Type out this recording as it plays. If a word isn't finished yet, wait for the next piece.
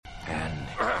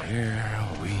Here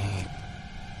we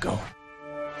go.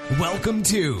 Welcome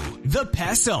to The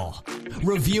Pestle,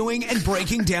 reviewing and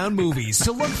breaking down movies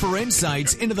to look for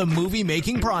insights into the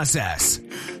movie-making process.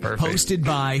 Perfect. Hosted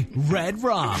by Red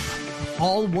Rum.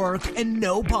 All work and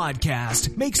no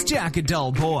podcast makes Jack a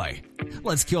dull boy.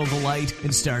 Let's kill the light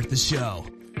and start the show.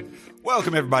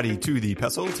 Welcome, everybody, to The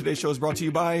Pestle. Today's show is brought to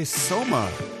you by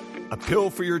Soma. A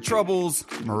pill for your troubles,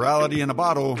 morality in a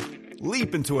bottle.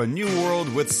 Leap into a new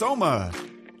world with Soma.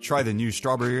 Try the new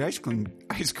strawberry ice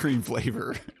cream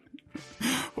flavor.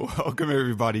 Welcome,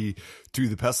 everybody, to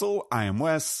The Pestle. I am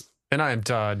Wes. And I am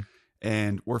Todd.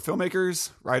 And we're filmmakers,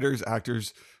 writers,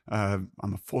 actors. I'm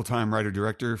a full-time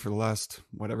writer-director for the last,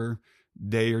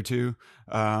 day or two.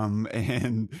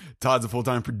 And Todd's a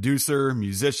full-time producer,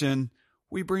 musician.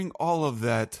 We bring all of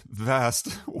that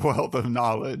vast wealth of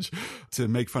knowledge to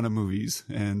make fun of movies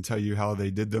and tell you how they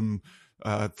did them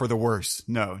for the worse.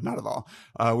 No, not at all.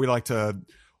 We like to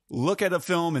look at a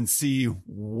film and see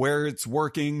where it's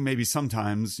working. Maybe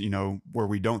sometimes, where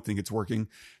we don't think it's working.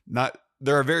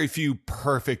 There are very few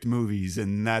perfect movies,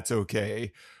 and that's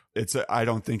okay. I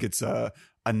don't think it's a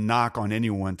knock on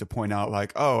anyone to point out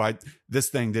like, this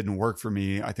thing didn't work for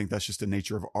me. I think that's just the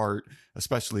nature of art,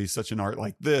 especially such an art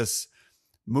like this.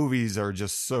 Movies are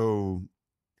just so,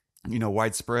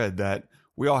 widespread that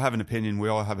we all have an opinion. We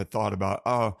all have a thought about,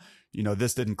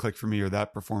 this didn't click for me, or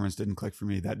that performance didn't click for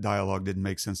me. That dialogue didn't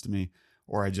make sense to me,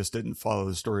 or I just didn't follow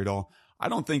the story at all. I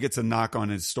don't think it's a knock on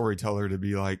a storyteller to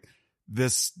be like,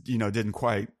 this, didn't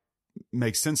quite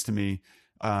make sense to me.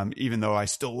 Even though I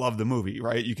still love the movie,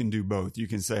 right? You can do both. You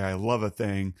can say, I love a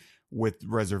thing with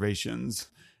reservations.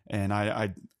 And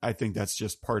I think that's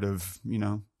just part of,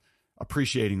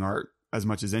 appreciating art as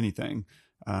much as anything.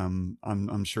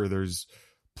 I'm sure there's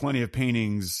plenty of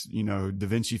paintings, Da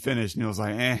Vinci finished, and it was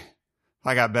like,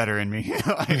 I got better in me.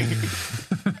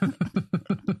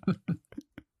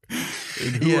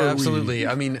 Yeah, absolutely.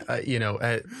 I mean,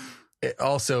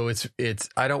 also it's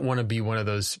I don't want to be one of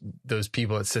those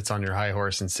people that sits on your high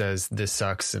horse and says this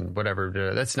sucks and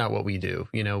whatever. That's not what we do.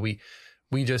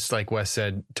 We just, like Wes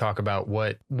said, talk about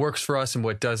what works for us and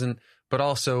what doesn't, but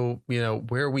also,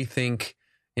 where we think,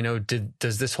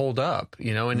 does this hold up?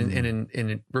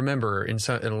 And remember, in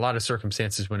a lot of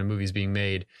circumstances when a movie's being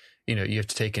made, you have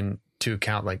to take into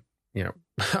account, like,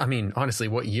 I mean, honestly,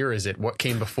 what year is it? What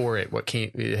came before it? What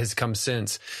has come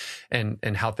since, and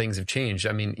how things have changed.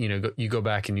 I mean, you go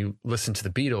back and you listen to the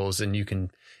Beatles, and you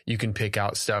can pick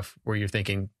out stuff where you're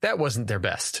thinking that wasn't their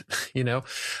best.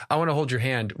 I Want to Hold Your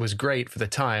Hand was great for the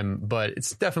time, but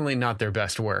it's definitely not their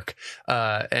best work.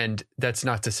 And that's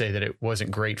not to say that it wasn't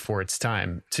great for its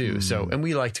time too. So, and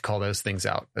we like to call those things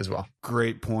out as well.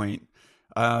 Great point.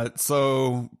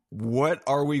 So what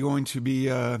are we going to be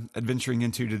adventuring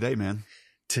into today, man?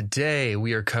 Today,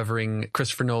 we are covering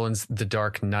Christopher Nolan's The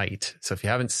Dark Knight. So if you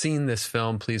haven't seen this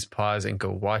film, please pause and go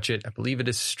watch it. I believe it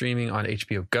is streaming on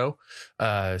HBO Go.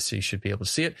 So you should be able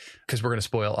to see it, because we're going to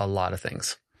spoil a lot of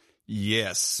things.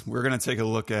 Yes, we're going to take a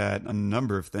look at a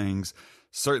number of things.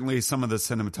 Certainly some of the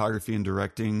cinematography and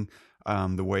directing,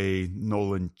 the way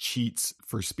Nolan cheats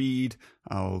for speed.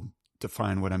 I'll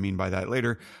define what I mean by that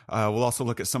later. We'll also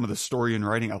look at some of the story and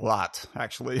writing, a lot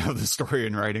actually of the story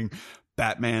and writing.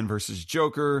 Batman versus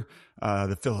Joker,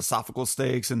 the philosophical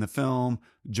stakes in the film,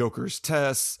 Joker's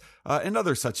tests, and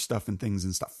other such stuff and things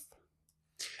and stuff.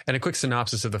 And a quick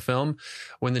synopsis of the film.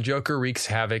 When the Joker wreaks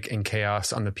havoc and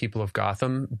chaos on the people of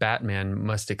Gotham, Batman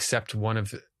must accept one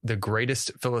of the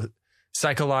greatest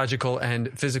psychological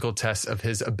and physical tests of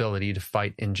his ability to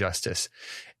fight injustice.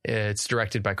 It's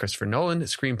directed by Christopher Nolan,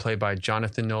 screenplay by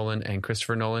Jonathan Nolan and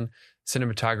Christopher Nolan,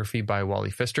 cinematography by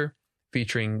Wally Pfister,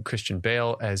 featuring Christian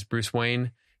Bale as Bruce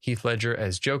Wayne, Heath Ledger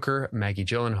as Joker, Maggie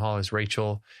Gyllenhaal as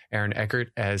Rachel, Aaron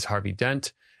Eckhart as Harvey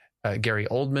Dent, Gary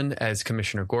Oldman as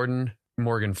Commissioner Gordon,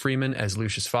 Morgan Freeman as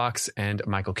Lucius Fox, and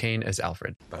Michael Caine as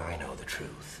Alfred. But I know the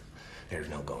truth. There's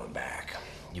no going back.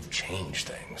 You've changed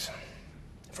things.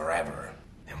 Forever.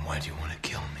 Then why do you want to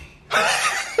kill me?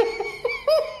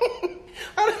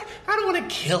 I don't want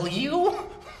to kill you.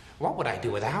 What would I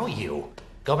do without you?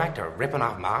 Go back to ripping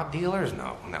off mob dealers?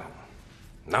 No.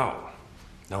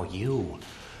 No, you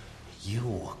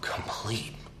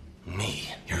complete me.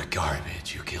 You're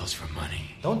garbage. You kills for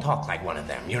money. Don't talk like one of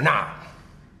them. You're not.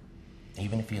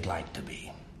 Even if you'd like to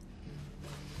be.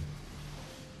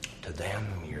 To them,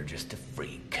 you're just a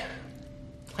freak.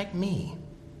 Like me.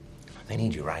 They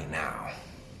need you right now.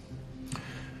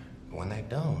 But when they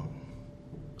don't,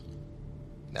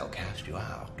 they'll cast you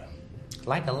out.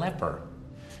 Like a leper.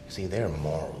 See, their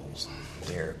morals,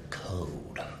 their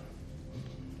code.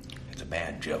 It's a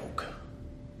bad joke.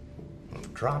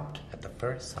 Dropped at the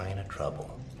first sign of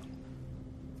trouble.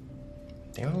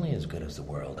 They're only as good as the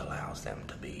world allows them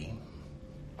to be.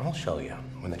 I'll show you.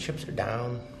 When the chips are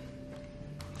down,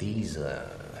 these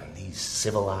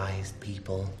civilized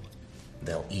people,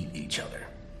 they'll eat each other.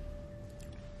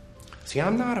 See,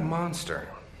 I'm not a monster.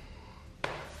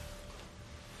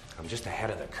 I'm just ahead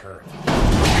of the curve.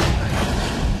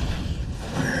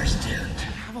 Understand. You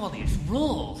have all these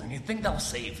rules, and you think they'll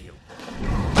save you.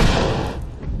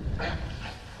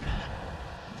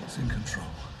 He's in control.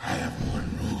 I have one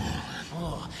rule.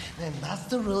 Oh, then that's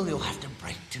the rule you'll have to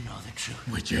break to know the truth.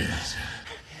 Which is?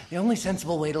 The only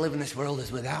sensible way to live in this world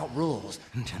is without rules.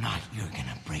 And tonight, you're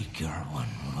gonna break your one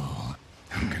rule.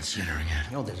 I'm considering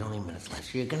it. No, there's only minutes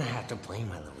left, so you're gonna have to play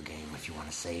my little game if you want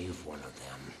to save one of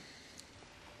them.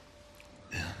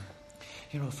 Yeah.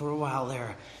 You know, for a while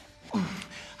there,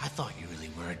 I thought you really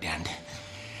were a dent.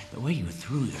 The way you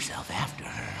threw yourself after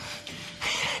her.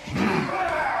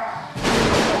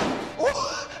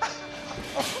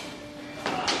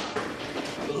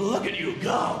 Look at you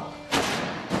go!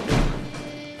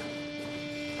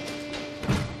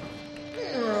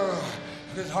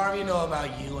 What does Harvey know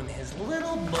about you and his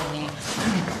little bunny?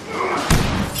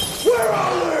 Where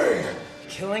are they?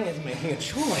 Killing is making a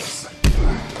choice.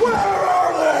 Where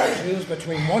are they? Choose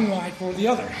between one life or the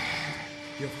other.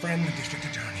 Your friend, the district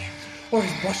attorney, or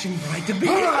his blushing bride to be.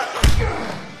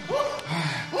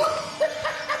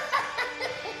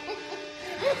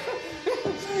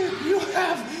 You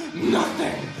have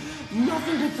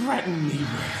nothing to threaten me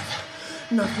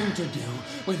with. Nothing to do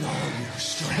with all your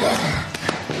strength.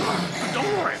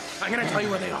 Don't worry, I'm gonna tell you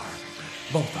where they are.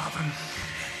 Both of them.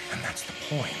 And that's the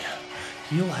point.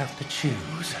 You'll have to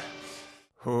choose.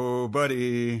 Oh,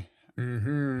 buddy.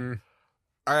 Mm-hmm.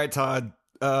 All right, Todd.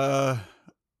 I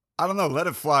don't know. Let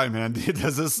it fly, man.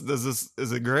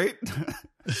 Is it great?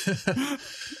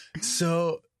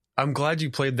 So I'm glad you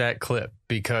played that clip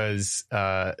because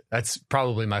that's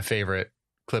probably my favorite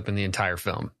clip in the entire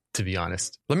film, to be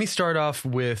honest. Let me start off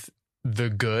with the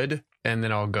good, and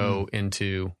then I'll go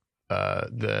into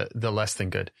the less than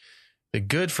good. The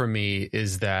good for me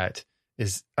is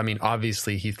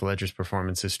obviously Heath Ledger's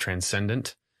performance is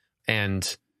transcendent,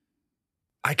 and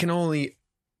I can only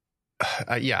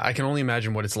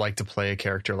imagine what it's like to play a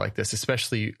character like this,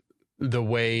 especially the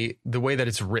way that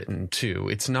it's written too.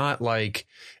 It's not like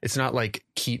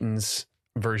Keaton's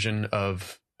version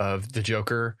of the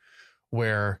Joker,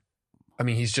 where, I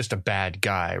mean, he's just a bad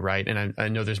guy, right? And I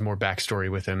know there's more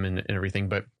backstory with him and everything,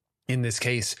 but in this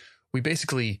case, we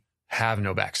basically have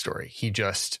no backstory. He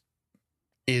just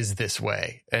is this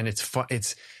way, and it's fun.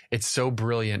 It's so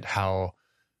brilliant how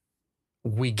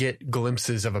we get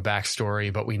glimpses of a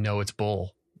backstory, but we know it's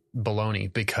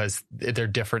baloney because they're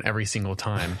different every single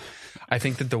time. I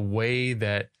think that the way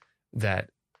that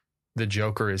the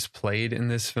Joker is played in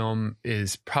this film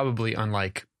is probably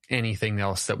unlike anything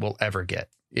else that we'll ever get.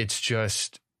 It's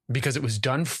just because it was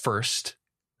done first,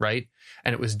 right?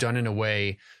 And it was done in a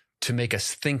way to make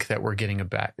us think that we're getting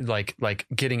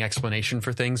getting explanation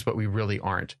for things, but we really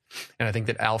aren't. And I think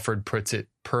that Alfred puts it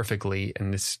perfectly,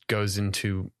 and this goes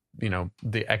into,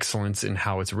 the excellence in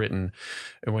how it's written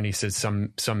when he says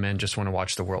some men just want to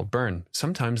watch the world burn.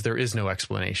 Sometimes there is no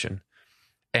explanation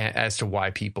as to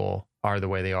why people are the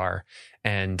way they are.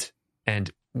 And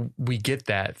we get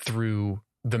that through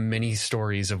the many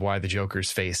stories of why the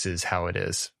Joker's face is how it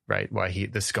is, right? Why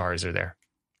the scars are there.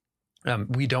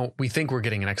 We think we're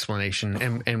getting an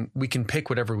explanation, and we can pick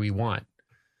whatever we want,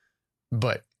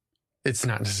 but it's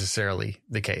not necessarily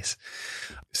the case.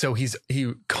 So he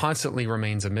constantly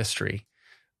remains a mystery.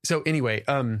 So anyway,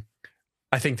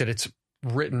 I think that it's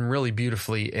written really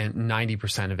beautifully, and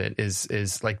 90% of it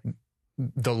is like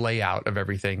the layout of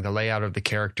everything, the layout of the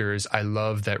characters. I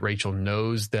love that Rachel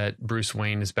knows that Bruce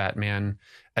Wayne is Batman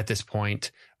at this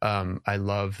point. I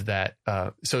love that.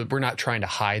 So we're not trying to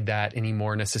hide that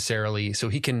anymore necessarily. So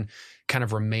he can kind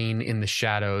of remain in the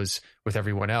shadows with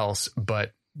everyone else,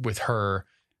 but with her,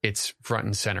 it's front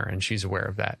and center, and she's aware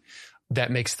of that.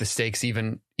 That makes the stakes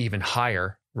even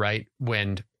higher, right?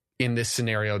 When in this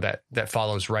scenario that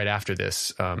follows right after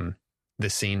this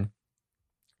scene.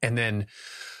 And then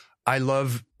I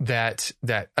love I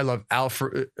love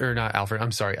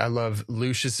I love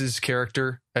Lucius's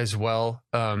character as well.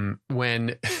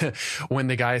 When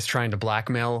the guy is trying to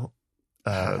blackmail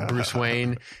Bruce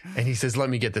Wayne, and he says,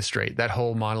 "Let me get this straight." That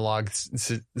whole monologue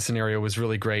scenario was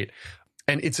really great.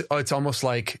 And it's almost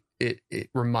like it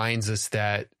reminds us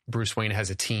that Bruce Wayne has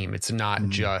a team. It's not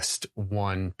just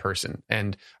one person.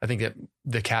 And I think that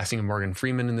the casting of Morgan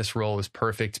Freeman in this role is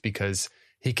perfect because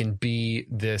he can be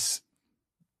this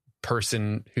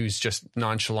person who's just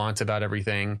nonchalant about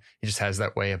everything. He just has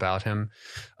that way about him.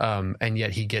 And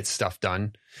yet he gets stuff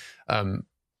done,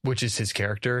 which is his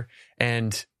character.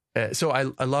 And so I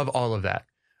love all of that.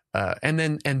 And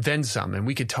then some, and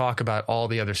we could talk about all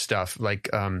the other stuff. Like,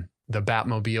 the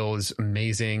Batmobile is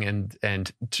amazing.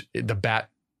 And the Bat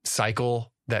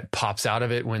cycle that pops out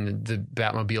of it when the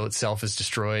Batmobile itself is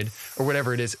destroyed or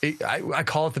whatever it is. I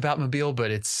call it the Batmobile,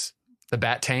 but it's the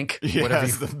Bat Tank. Yeah,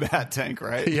 it's the Bat Tank,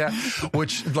 right? Yeah.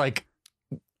 Which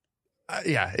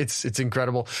it's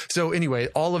incredible. So anyway,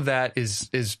 all of that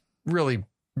is really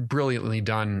brilliantly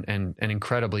done and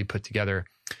incredibly put together.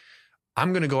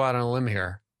 I'm going to go out on a limb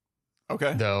here.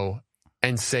 Okay. Though,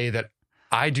 and say that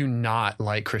I do not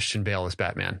like Christian Bale as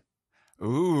Batman.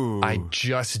 Ooh. I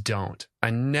just don't. I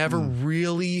never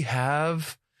really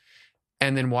have.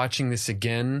 And then watching this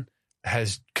again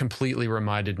has completely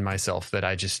reminded myself that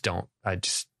I just don't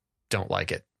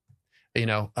like it. You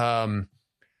know, and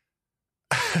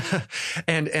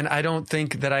I don't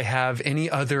think that I have any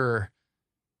other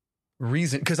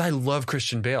reason, because I love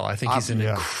Christian Bale. I think he's an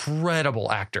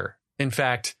incredible actor. In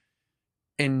fact,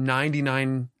 in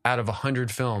 99 out of 100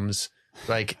 films,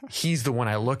 like, he's the one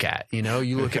I look at. You know,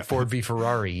 you look at Ford v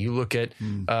Ferrari, you look at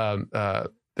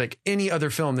like any other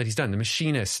film that he's done, The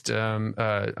Machinist,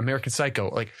 American Psycho.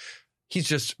 Like, he's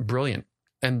just brilliant,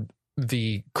 and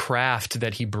the craft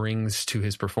that he brings to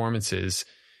his performances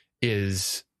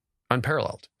is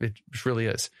unparalleled. It really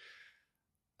is.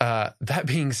 That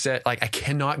being said, like, I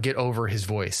cannot get over his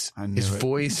voice. His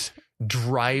voice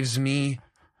drives me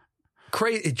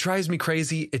crazy. It drives me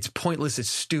crazy. It's pointless. It's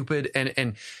stupid.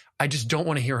 And I just don't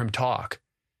want to hear him talk.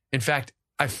 In fact,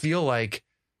 I feel like,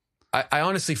 I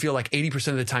honestly feel like 80%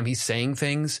 of the time he's saying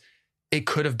things, it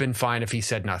could have been fine if he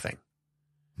said nothing.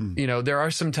 You know, there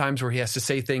are some times where he has to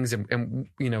say things and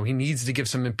you know, he needs to give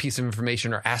some piece of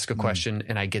information or ask a question.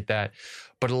 And I get that.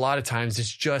 But a lot of times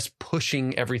it's just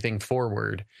pushing everything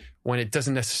forward when it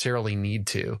doesn't necessarily need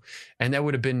to. And that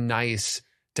would have been nice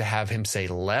to have him say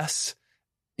less,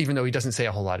 even though he doesn't say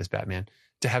a whole lot as Batman,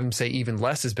 to have him say even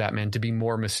less as Batman, to be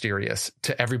more mysterious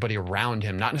to everybody around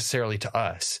him, not necessarily to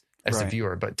us as the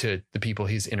viewer, but to the people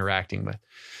he's interacting with.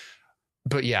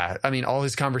 But yeah, I mean, all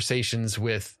his conversations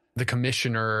with the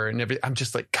commissioner and everything, I'm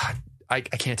just like, God, I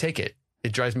can't take it.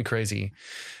 It drives me crazy,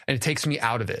 and it takes me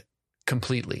out of it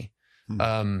completely.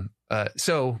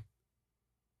 So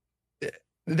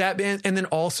that, and then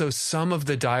also some of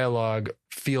the dialogue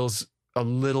feels a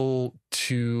little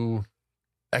too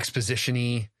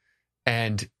exposition-y,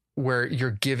 and where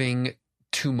you're giving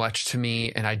too much to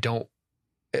me, and I don't,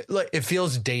 it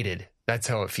feels dated. That's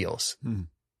how it feels.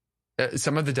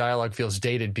 Some of the dialogue feels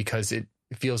dated because it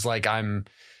feels like I'm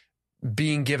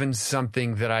being given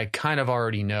something that I kind of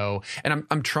already know. And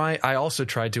I also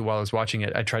tried to, while I was watching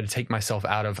it, I tried to take myself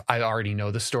out of, I already know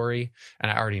the story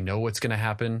and I already know what's going to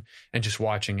happen, and just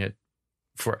watching it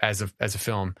as a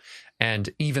film. And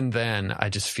even then I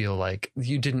just feel like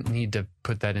you didn't need to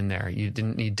put that in there. You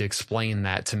didn't need to explain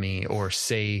that to me or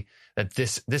say that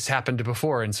this happened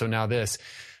before. And so now this,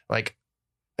 like,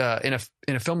 in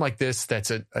a film like this, that's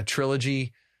a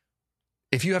trilogy.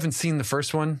 If you haven't seen the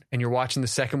first one and you're watching the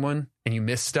second one and you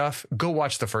miss stuff, go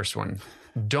watch the first one.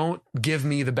 Don't give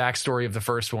me the backstory of the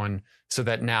first one so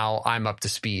that now I'm up to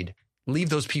speed. Leave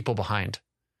those people behind.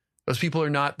 Those people are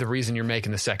not the reason you're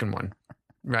making the second one,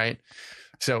 right?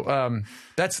 So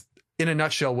that's, in a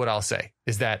nutshell, what I'll say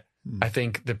is that I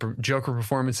think the Joker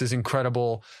performance is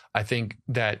incredible. I think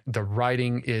that the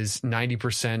writing is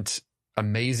 90%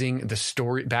 amazing. The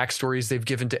backstories they've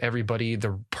given to everybody,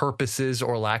 the purposes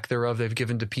or lack thereof they've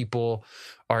given to people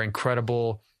are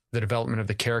incredible. The development of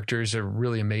the characters are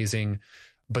really amazing,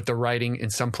 but the writing in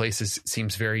some places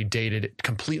seems very dated. It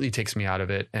completely takes me out of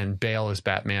it. And Bale as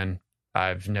Batman,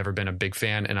 I've never been a big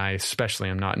fan, and I especially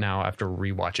am not now after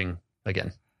rewatching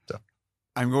again. So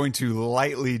I'm going to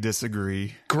lightly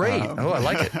disagree. Great. I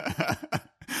like it.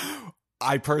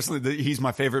 I personally, he's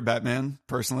my favorite Batman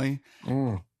personally.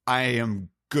 I am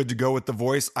good to go with the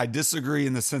voice. I disagree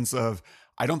in the sense of,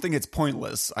 I don't think it's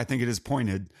pointless. I think it is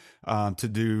pointed to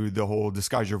do the whole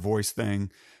disguise your voice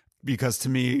thing, because to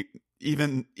me,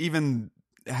 even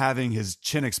having his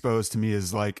chin exposed to me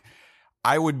is like,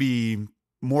 I would be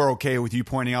more okay with you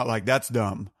pointing out like, that's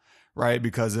dumb, right?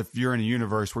 Because if you're in a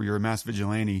universe where you're a mass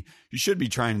vigilante, you should be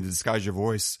trying to disguise your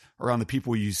voice around the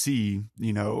people you see,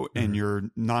 you know, in your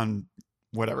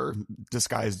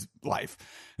disguised life.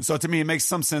 And so to me, it makes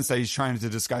some sense that he's trying to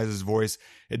disguise his voice.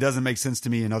 It doesn't make sense to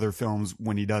me in other films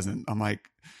when he doesn't. I'm like,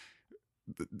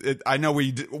 I know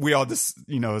we all just,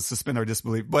 suspend our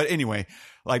disbelief. But anyway,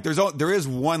 like there is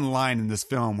one line in this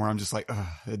film where I'm just like,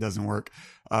 it doesn't work,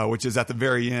 which is at the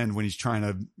very end when he's trying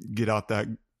to get out that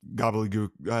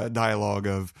gobbledygook dialogue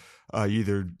of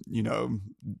either,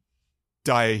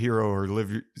 die a hero or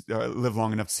live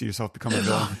long enough to see yourself become a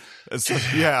villain.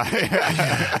 Yeah.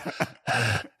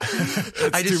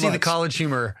 I just see the College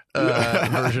Humor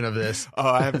version of this. Oh,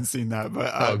 I haven't seen that,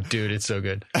 but dude, it's so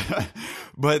good.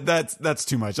 But that's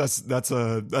too much. That's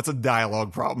a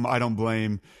dialogue problem. I don't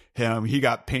blame him. He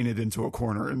got painted into a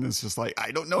corner, and it's just like, I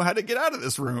don't know how to get out of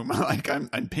this room. Like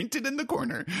I'm painted in the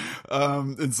corner.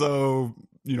 And so,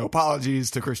 apologies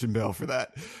to Christian Bale for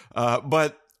that.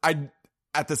 But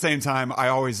at the same time, I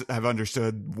always have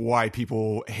understood why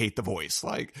people hate the voice,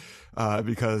 like,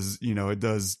 because,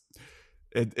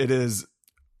 it is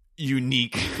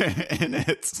unique in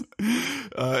its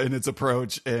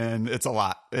approach, and it's a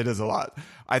lot. It is a lot.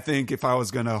 I think if I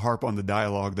was going to harp on the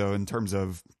dialogue, though, in terms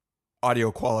of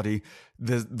audio quality,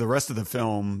 the rest of the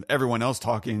film, everyone else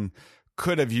talking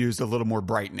could have used a little more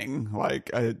brightening. Like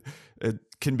it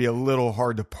can be a little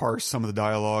hard to parse some of the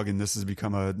dialogue, and this has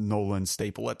become a Nolan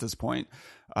staple at this point.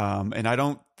 And I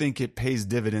don't think it pays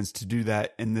dividends to do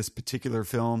that in this particular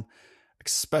film,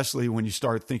 especially when you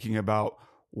start thinking about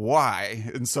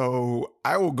why. And so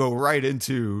I will go right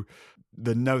into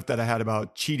the note that I had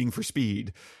about cheating for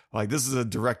speed. Like, this is a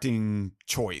directing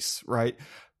choice, right?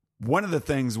 One of the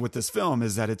things with this film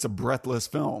is that it's a breathless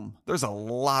film. There's a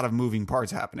lot of moving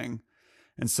parts happening.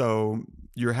 And so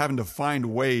you're having to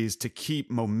find ways to keep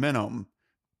momentum,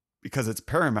 because it's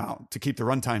paramount to keep the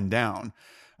runtime down,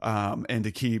 and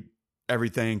to keep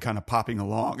everything kind of popping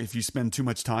along. If you spend too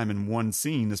much time in one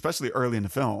scene, especially early in the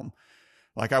film,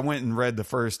 like I went and read the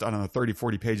first, 30,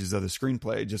 40 pages of the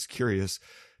screenplay, just curious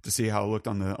to see how it looked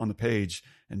on the page.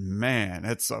 And man,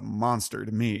 it's a monster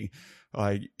to me.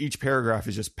 Like, each paragraph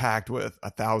is just packed with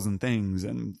 1,000 things,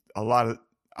 and a lot of,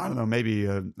 I don't know, maybe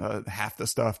half the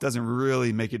stuff doesn't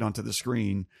really make it onto the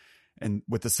screen and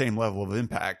with the same level of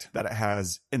impact that it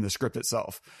has in the script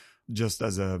itself. Just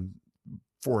as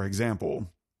for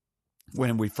example,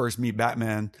 when we first meet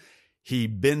Batman, he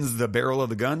bends the barrel of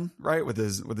the gun, right, with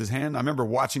his hand. I remember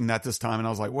watching that this time, and I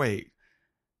was like, wait,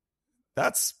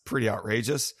 that's pretty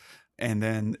outrageous. And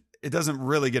then it doesn't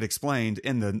really get explained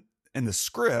in the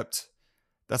script.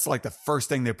 That's like the first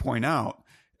thing they point out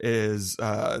is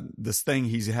this thing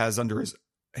he has under his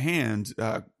hand,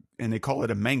 and they call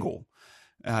it a mangle.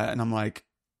 And I'm like,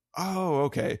 oh,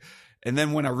 okay. And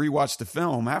then when I rewatched the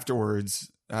film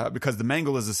afterwards, because the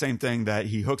mangle is the same thing that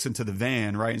he hooks into the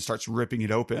van, right, and starts ripping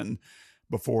it open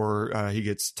before he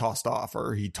gets tossed off,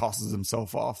 or he tosses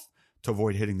himself off to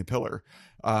avoid hitting the pillar.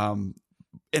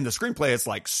 In the screenplay, it's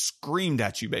like screamed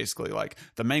at you, basically, like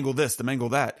the mangle this, the mangle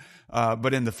that.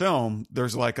 But in the film,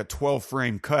 there's like a 12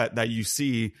 frame cut that you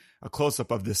see a close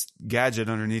up of this gadget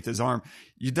underneath his arm.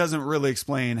 It doesn't really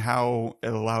explain how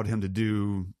it allowed him to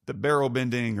do the barrel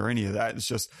bending or any of that. It's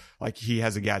just like he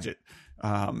has a gadget.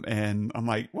 And I'm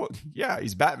like, well, yeah,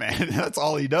 he's Batman. That's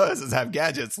all he does is have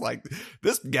gadgets. Like,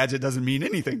 this gadget doesn't mean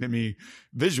anything to me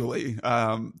visually.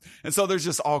 And so there's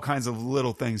just all kinds of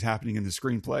little things happening in the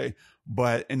screenplay.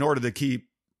 But in order to keep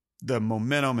the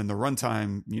momentum and the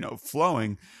runtime,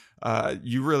 flowing,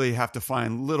 you really have to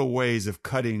find little ways of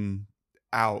cutting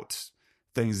out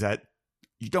things that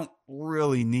you don't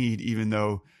really need, even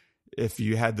though if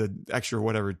you had the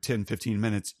extra, 10, 15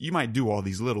 minutes, you might do all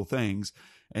these little things.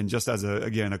 And just as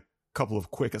a couple of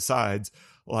quick asides,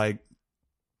 like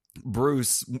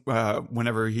Bruce,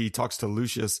 whenever he talks to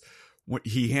Lucius,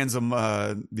 he hands him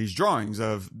these drawings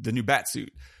of the new Batsuit.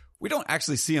 We don't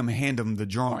actually see him hand him the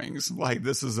drawings. Like,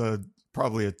 this is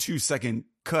probably a 2-second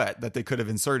cut that they could have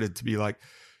inserted to be like,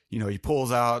 he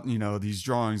pulls out, these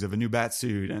drawings of a new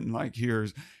Batsuit, and like,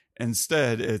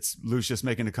 instead it's Lucius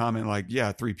making a comment like,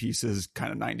 yeah, 3 pieces,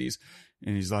 kind of 90s.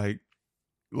 And he's like,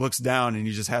 looks down and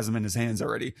he just has them in his hands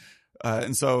already.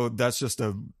 And so that's just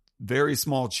a very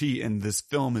small cheat. And this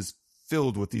film is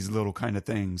filled with these little kind of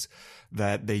things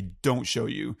that they don't show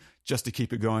you just to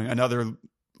keep it going. Another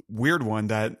weird one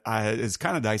that is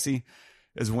kind of dicey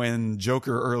is when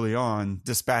Joker early on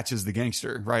dispatches the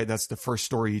gangster, right? That's the first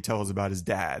story he tells about his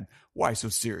dad. Why so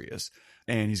serious?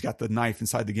 And he's got the knife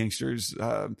inside the gangster's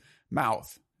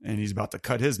mouth, and he's about to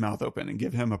cut his mouth open and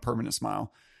give him a permanent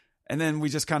smile. And then we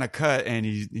just kind of cut, and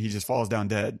he just falls down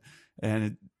dead.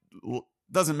 And it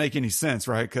doesn't make any sense,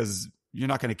 right? Because you're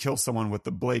not going to kill someone with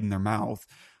the blade in their mouth.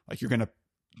 Like, you're going to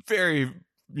very,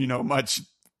 much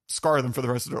scar them for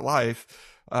the rest of their life.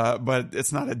 But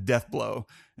it's not a death blow.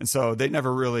 And so they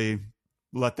never really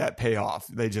let that pay off.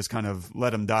 They just kind of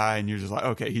let him die, and you're just like,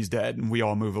 okay, he's dead, and we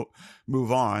all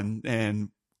move on. And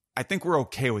I think we're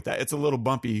okay with that. It's a little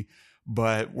bumpy,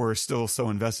 but we're still so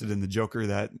invested in the Joker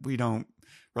that we're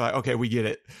like, okay, we get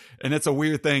it. And it's a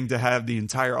weird thing to have the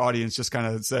entire audience just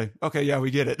kind of say, okay, yeah,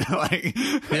 we get it. Like,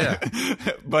 yeah,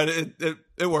 but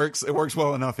it works. It works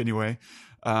well enough anyway,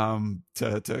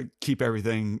 to keep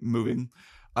everything moving.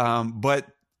 But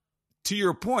to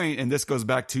your point, and this goes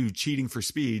back to cheating for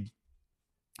speed,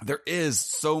 there is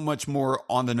so much more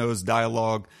on the nose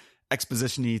dialogue,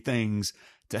 exposition-y things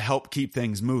to help keep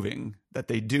things moving that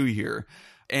they do here.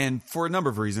 And for a number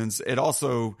of reasons, it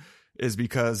also is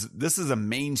because this is a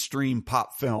mainstream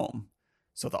pop film.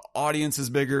 So the audience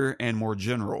is bigger and more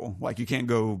general. Like, you can't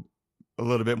go a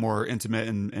little bit more intimate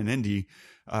and indie.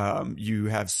 You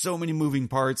have so many moving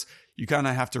parts. You kind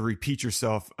of have to repeat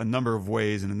yourself a number of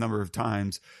ways and a number of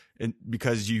times, and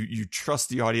because you trust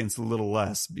the audience a little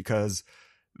less, because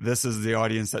this is the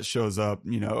audience that shows up,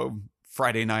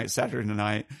 Friday night, Saturday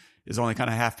night, is only kind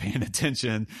of half paying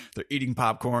attention. They're eating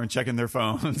popcorn, checking their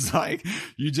phones. Like,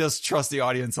 you just trust the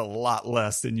audience a lot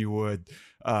less than you would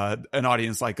an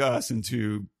audience like us, and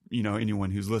to anyone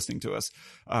who's listening to us.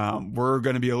 We're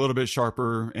going to be a little bit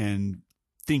sharper and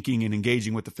thinking and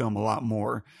engaging with the film a lot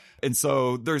more. And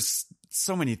so there's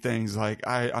so many things, like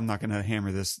I'm not going to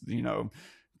hammer this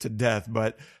to death,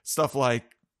 but stuff like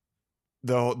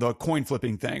the coin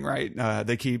flipping thing, right?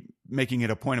 They keep making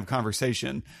it a point of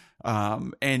conversation.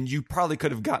 And you probably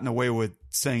could have gotten away with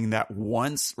saying that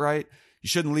once, right? You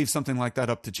shouldn't leave something like that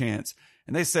up to chance.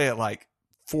 And they say it like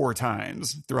 4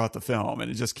 times throughout the film,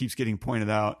 and it just keeps getting pointed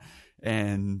out.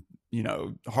 And,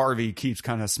 Harvey keeps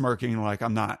kind of smirking like,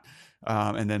 I'm not.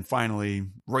 And then finally,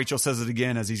 Rachel says it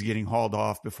again as he's getting hauled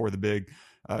off before the big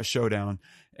showdown.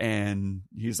 And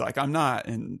he's like, I'm not,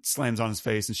 and slams on his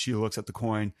face. And she looks at the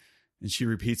coin, and she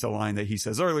repeats a line that he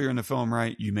says earlier in the film,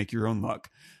 right? You make your own luck.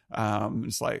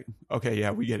 It's like, okay,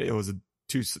 yeah, we get it. It was a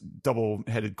 2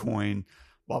 double-headed coin,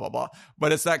 blah, blah, blah.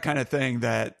 But it's that kind of thing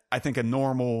that I think a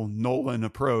normal Nolan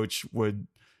approach would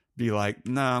be like,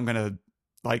 no, I'm going to,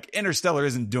 like, Interstellar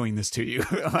isn't doing this to you.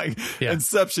 Like, yeah.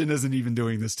 Inception isn't even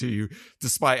doing this to you,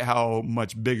 despite how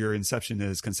much bigger Inception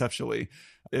is conceptually.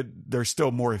 They're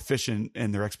still more efficient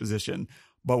in their exposition.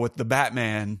 But with the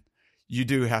Batman, you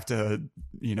do have to,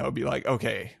 be like,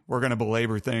 okay, we're going to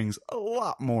belabor things a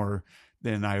lot more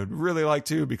than I would really like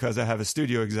to, because I have a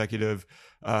studio executive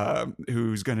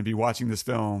who's going to be watching this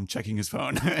film, checking his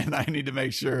phone, and I need to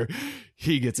make sure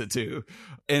he gets it too.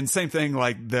 And same thing,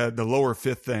 like the lower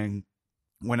fifth thing,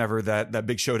 whenever that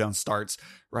big showdown starts,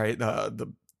 right?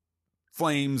 The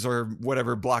flames or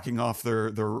whatever blocking off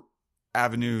their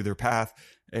avenue, their path.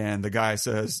 And the guy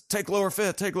says, take lower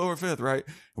fifth, right?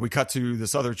 And we cut to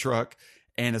this other truck,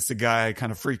 and it's the guy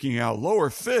kind of freaking out. Lower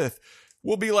fifth,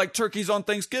 we'll be like turkeys on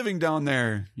Thanksgiving down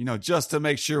there, just to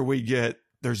make sure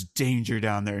there's danger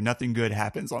down there. Nothing good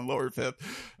happens on lower fifth,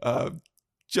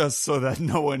 just so that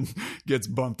no one gets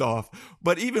bumped off.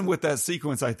 But even with that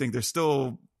sequence, I think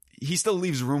he still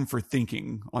leaves room for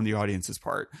thinking on the audience's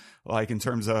part. Like, in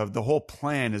terms of the whole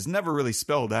plan is never really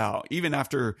spelled out. Even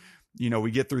after,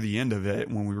 we get through the end of it,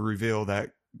 when we reveal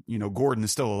that, Gordon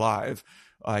is still alive,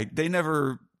 like, they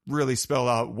never really spell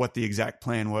out what the exact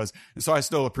plan was. And so I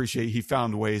still appreciate he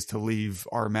found ways to leave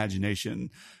our imagination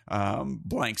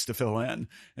blanks to fill in.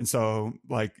 And so,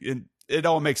 like, it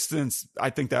all makes sense.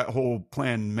 I think that whole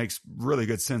plan makes really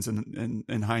good sense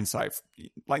in hindsight.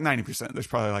 Like 90%, there's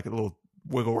probably like a little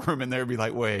wiggle room in there, be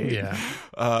like, wait, yeah.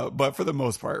 But for the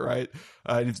most part, right?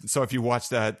 So if you watch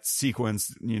that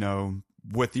sequence,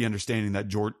 with the understanding that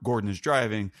Gordon is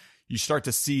driving, you start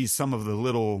to see some of the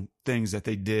little things that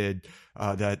they did,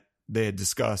 that they had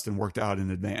discussed and worked out in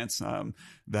advance,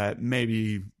 that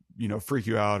maybe, freak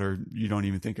you out, or you don't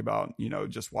even think about,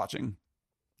 just watching.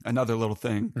 Another little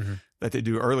thing that they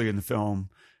do early in the film,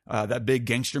 that big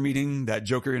gangster meeting that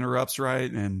Joker interrupts,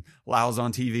 right? And Lau's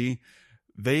on TV.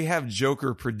 They have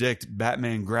Joker predict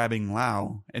Batman grabbing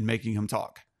Lau and making him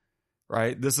talk,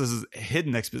 right? This is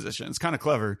hidden exposition. It's kind of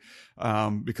clever,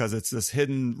 because it's this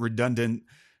hidden, redundant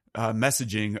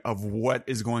messaging of what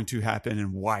is going to happen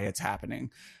and why it's happening.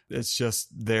 It's just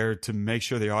there to make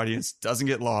sure the audience doesn't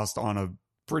get lost on a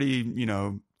pretty,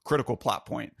 critical plot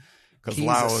point. Because he's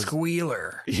a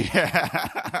squealer. Yeah,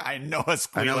 I know a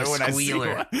squealer when I see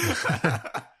one.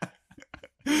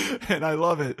 And I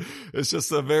love it. It's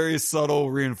just a very subtle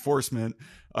reinforcement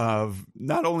of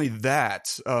not only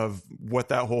that, of what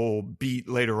that whole beat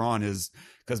later on is,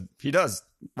 because he does,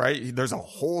 right? There's a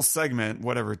whole segment,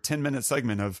 10-minute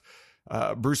segment of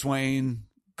Bruce Wayne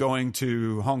going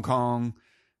to Hong Kong,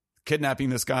 kidnapping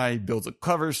this guy. He builds a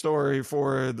cover story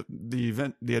for the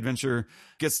event, the adventure,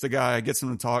 gets the guy, gets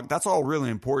him to talk. That's all really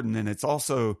important. And it's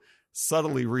also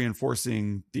subtly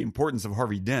reinforcing the importance of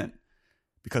Harvey Dent,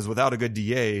 because without a good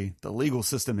DA, the legal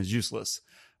system is useless.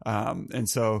 And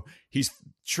so he's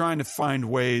trying to find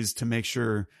ways to make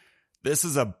sure this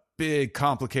is a big,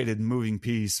 complicated moving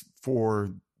piece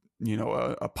for, you know,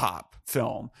 a pop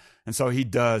film. And so he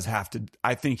does have to,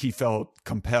 I think he felt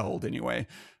compelled anyway,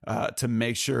 to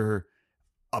make sure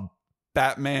a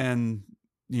Batman,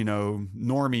 you know,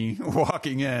 normie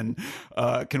walking in,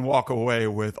 can walk away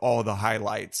with all the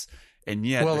highlights. And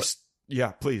yet, Well,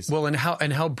 yeah, please. Well, and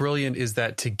how brilliant is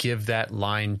that to give that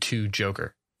line to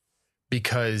Joker?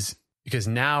 Because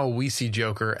now we see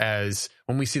Joker as,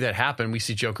 when we see that happen, we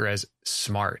see Joker as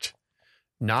smart,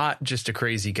 not just a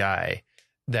crazy guy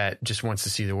that just wants to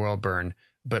see the world burn,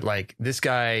 but like this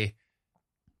guy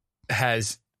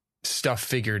has stuff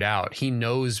figured out. He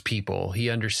knows people. He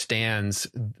understands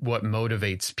what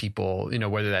motivates people, you know,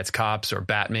 whether that's cops or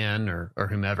Batman or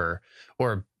whomever,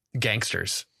 or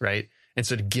gangsters. Right. And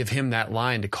so to give him that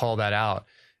line, to call that out,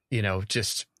 you know,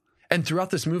 just, and throughout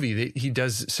this movie, he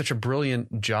does such a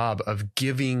brilliant job of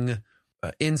giving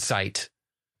insight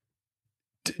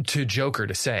to Joker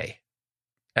to say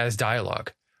as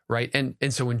dialogue. Right.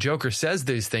 And so when Joker says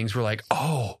these things, we're like,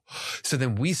 oh, so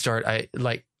then we start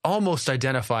almost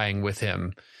identifying with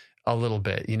him a little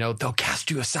bit. You know, they'll cast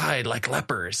you aside like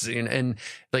lepers, and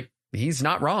like, he's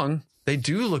not wrong. They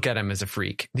do look at him as a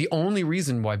freak. The only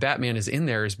reason why Batman is in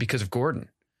there is because of Gordon.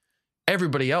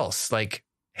 Everybody else like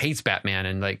hates Batman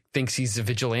and like thinks he's a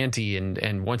vigilante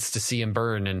and wants to see him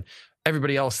burn. And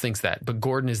everybody else thinks that. But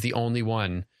Gordon is the only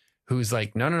one who's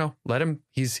like, no, let him.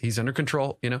 He's under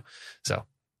control, you know? So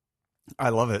I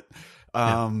love it.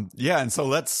 Yeah. And so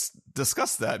let's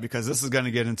discuss that, because this is going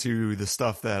to get into the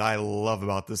stuff that I love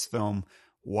about this film.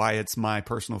 Why it's my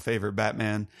personal favorite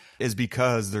Batman is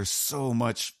because there's so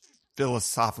much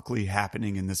philosophically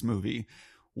happening in this movie,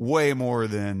 way more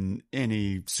than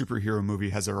any superhero movie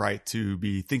has a right to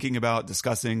be thinking about,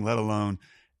 discussing, let alone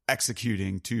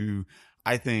executing to,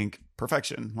 I think,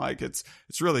 perfection. Like it's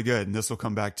really good. And this will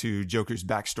come back to Joker's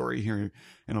backstory here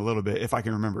in a little bit, if I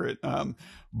can remember it.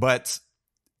 But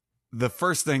the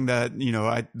first thing that, you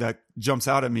know, that jumps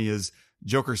out at me is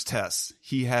Joker's tests.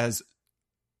 He has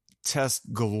tests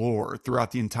galore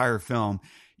throughout the entire film.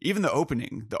 Even the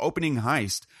opening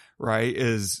heist, right,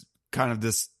 is kind of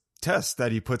this test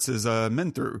that he puts his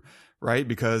men through, right?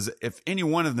 Because if any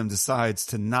one of them decides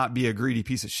to not be a greedy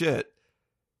piece of shit,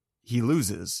 he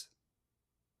loses.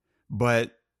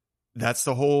 But that's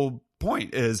the whole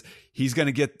point, is he's going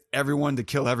to get everyone to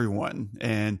kill everyone.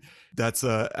 And that's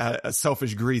a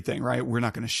selfish greed thing, right? We're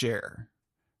not going to share,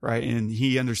 right? And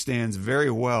he understands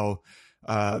very well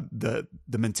the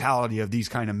mentality of these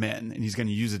kind of men, and he's going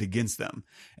to use it against them.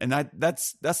 And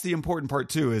that's the important part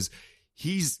too, is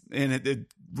and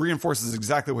it reinforces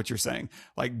exactly what you're saying.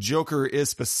 Like Joker is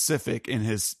specific in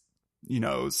his, you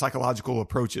know, psychological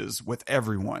approaches with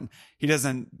everyone. He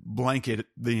doesn't blanket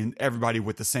everybody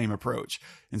with the same approach.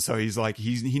 And so he's like,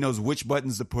 he knows which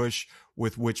buttons to push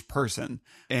with which person.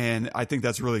 And I think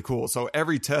that's really cool. So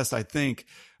every test, I think,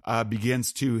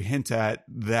 begins to hint at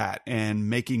that and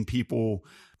making people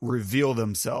reveal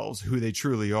themselves, who they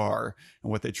truly are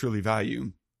and what they truly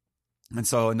value. And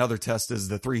so another test is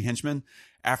the three henchmen.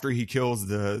 After he kills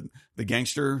the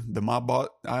gangster, the mob boss,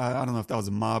 I don't know if that was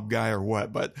a mob guy or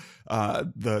what, but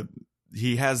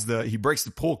he breaks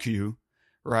the pool cue,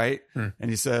 right? And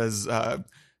he says,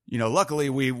 you know, luckily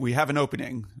we have an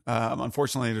opening.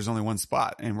 Unfortunately, there's only one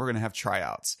spot, and we're going to have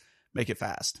tryouts. Make it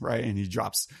fast, right? And he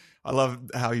drops. I love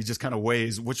how he just kind of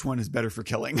weighs which one is better for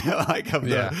killing, like of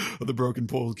the broken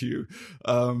pool cue,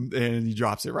 and he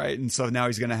drops it, right? And so now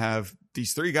he's going to have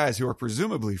these three guys who are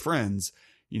presumably friends,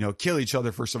 you know, kill each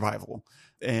other for survival.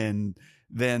 And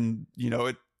then, you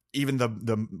know, even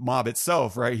the mob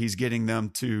itself, right? He's getting them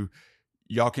to,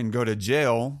 y'all can go to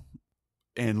jail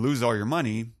and lose all your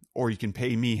money, or you can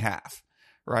pay me half.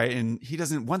 Right. And he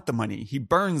doesn't want the money. He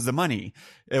burns the money.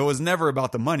 It was never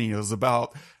about the money. It was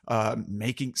about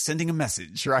sending a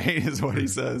message, right? Is what he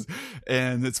says.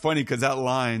 And it's funny because that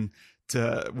line,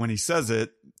 when he says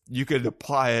it, you could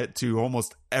apply it to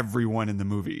almost everyone in the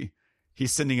movie.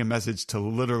 He's sending a message to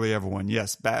literally everyone.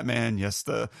 Yes, Batman. Yes,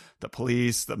 the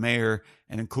police, the mayor,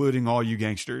 and including all you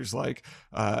gangsters. Like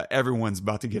everyone's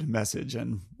about to get a message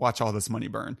and watch all this money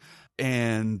burn.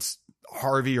 And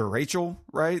Harvey or Rachel,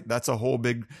 right? That's a whole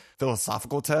big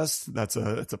philosophical test. It's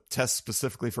a test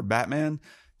specifically for Batman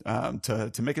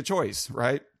to make a choice,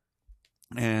 right?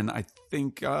 And I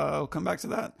think I'll come back to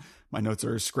that. My notes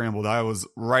are scrambled. I was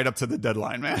right up to the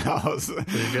deadline, man. I was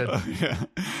pretty good. Yeah.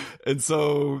 And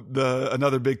so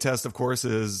another big test, of course,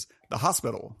 is the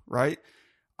hospital, right?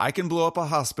 I can blow up a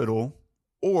hospital,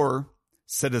 or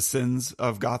citizens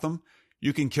of Gotham,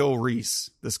 you can kill Reese,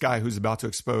 this guy who's about to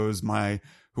expose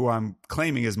who I'm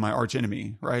claiming is my arch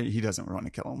enemy, right? He doesn't want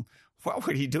to kill him. What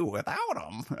would he do without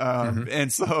him?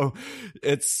 And so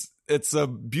it's a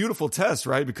beautiful test,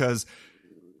 right? Because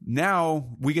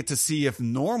now we get to see if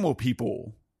normal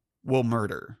people will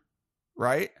murder,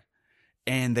 right?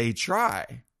 And they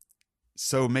try.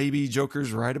 So maybe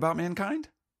Joker's right about mankind.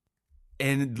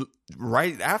 And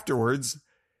right afterwards,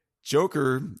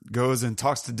 Joker goes and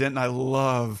talks to Dent. And I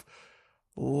love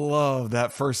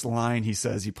that first line he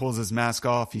says. He pulls his mask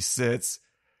off. He sits.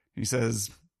 He says,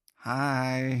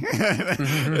 "Hi."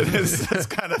 It's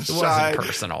kind of shy. It wasn't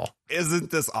personal.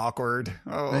 Isn't this awkward?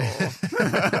 Oh,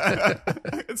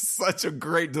 it's such a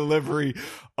great delivery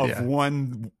of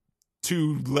one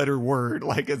 2-letter word.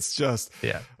 Like, it's just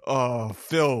filled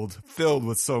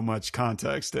with so much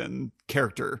context and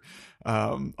character.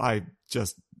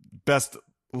 Best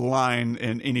line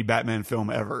in any Batman film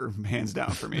ever, hands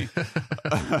down for me.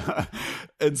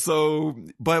 And so,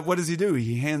 but what does he do?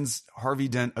 He hands Harvey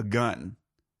Dent a gun.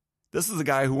 This is the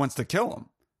guy who wants to kill him,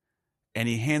 and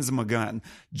he hands him a gun.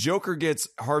 Joker gets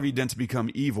Harvey Dent to become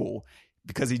evil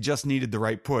because he just needed the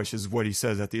right push, is what he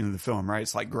says at the end of the film, right?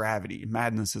 It's like gravity.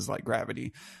 Madness is like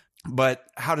gravity. But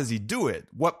how does he do it?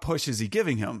 What push is he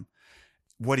giving him?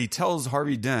 What he tells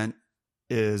Harvey Dent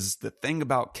is the thing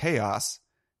about chaos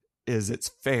is it's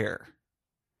fair.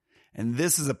 And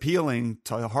this is appealing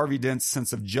to Harvey Dent's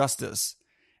sense of justice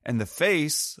and the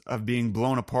face of being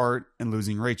blown apart and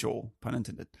losing Rachel, pun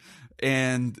intended.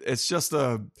 And it's just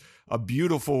a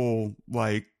beautiful,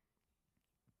 like,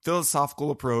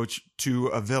 philosophical approach to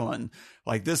a villain.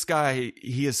 Like, this guy,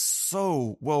 he is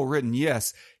so well written.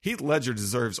 Yes, Heath Ledger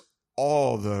deserves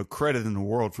all the credit in the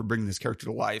world for bringing this character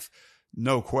to life.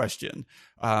 No question.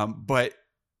 But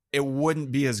it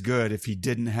wouldn't be as good if he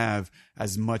didn't have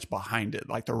as much behind it.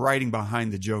 Like, the writing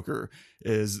behind the Joker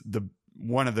is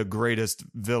one of the greatest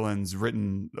villains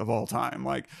written of all time.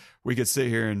 Like, we could sit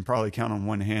here and probably count on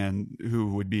one hand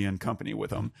who would be in company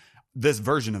with him. This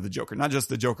version of the Joker, not just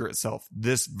the Joker itself,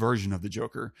 this version of the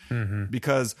Joker,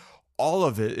 because all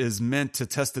of it is meant to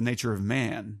test the nature of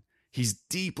man. He's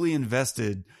deeply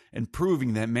invested in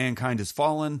proving that mankind is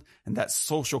fallen and that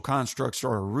social constructs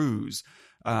are a ruse.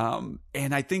 And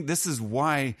I think this is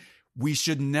why we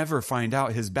should never find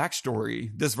out his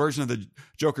backstory. This version of the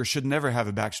Joker should never have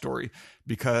a backstory,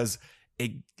 because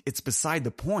it's beside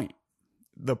the point.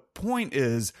 The point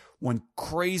is, when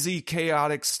crazy,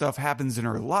 chaotic stuff happens in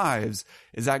our lives,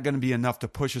 is that going to be enough to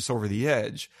push us over the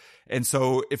edge? And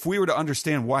so if we were to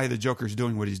understand why the Joker's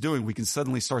doing what he's doing, we can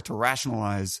suddenly start to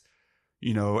rationalize,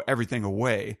 everything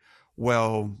away.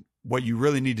 Well, what you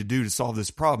really need to do to solve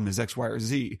this problem is X, Y, or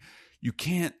Z. You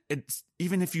can't,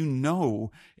 even if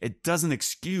it doesn't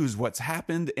excuse what's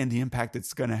happened and the impact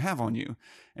it's going to have on you.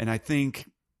 And I think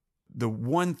the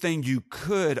one thing you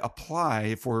could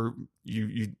apply,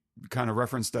 you kind of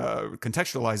referenced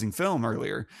contextualizing film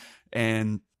earlier.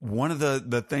 And one of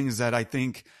the things that I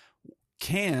think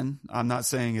I'm not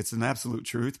saying it's an absolute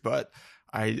truth, but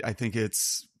I think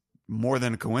it's more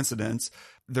than a coincidence.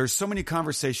 There's so many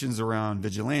conversations around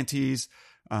vigilantes.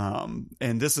 And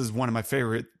this is one of my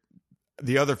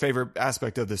the other favorite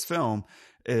aspect of this film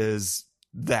is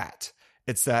that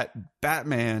it's that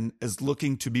Batman is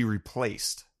looking to be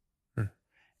replaced.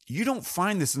 You don't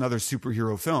find this in other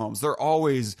superhero films. They're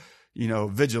always,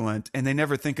 vigilant, and they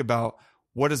never think about,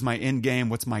 what is my end game?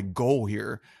 What's my goal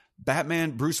here?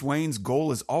 Bruce Wayne's goal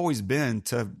has always been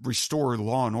to restore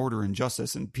law and order and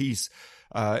justice and peace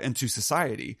into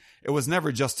society. It was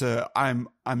never just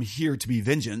I'm here to be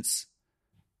vengeance.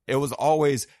 It was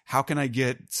always, how can I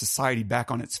get society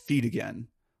back on its feet again?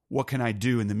 What can I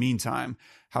do in the meantime?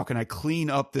 How can I clean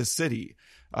up this city?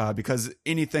 Because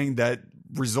anything that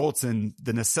results in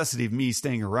the necessity of me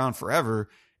staying around forever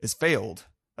is failed.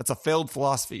 That's a failed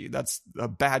philosophy. That's a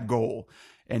bad goal.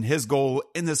 And his goal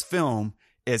in this film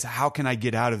is, how can I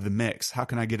get out of the mix? How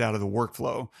can I get out of the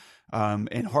workflow?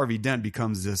 And Harvey Dent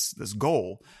becomes this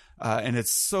goal. And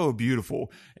it's so beautiful.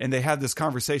 And they have this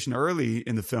conversation early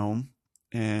in the film,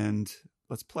 and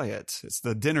let's play it. It's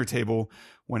the dinner table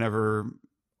whenever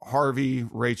Harvey,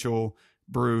 Rachel,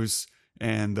 Bruce,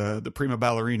 and the prima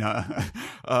ballerina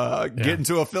get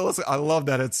into a philosophy. I love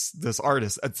that it's this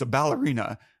artist. It's a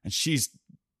ballerina, and she's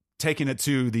taking it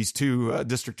to these two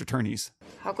district attorneys.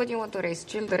 How could you want to raise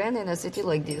children in a city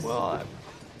like this? Well,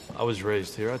 I was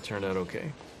raised here. I turned out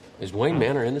okay. Is Wayne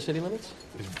Manor in the city limits?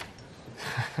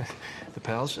 The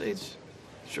Palisades?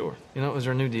 Sure. You know, as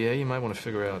our new DA, you might want to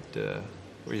figure out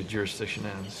where your jurisdiction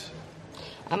ends.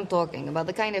 I'm talking about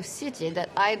the kind of city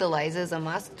that idolizes a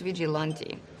masked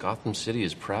vigilante. Gotham City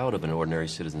is proud of an ordinary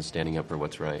citizen standing up for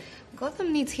what's right.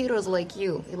 Gotham needs heroes like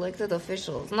you, elected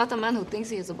officials, not a man who thinks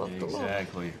he is above the law.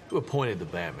 Exactly. Who appointed the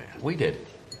Batman? We did.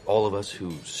 All of us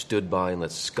who stood by and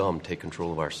let scum take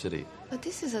control of our city. But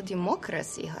this is a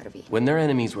democracy, Harvey. When their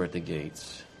enemies were at the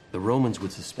gates, the Romans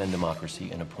would suspend democracy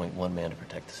and appoint one man to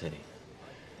protect the city.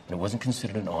 And it wasn't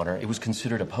considered an honor, it was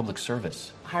considered a public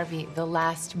service. Harvey, the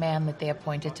last man that they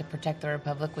appointed to protect the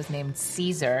Republic was named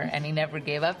Caesar, and he never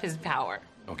gave up his power.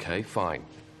 Okay, fine.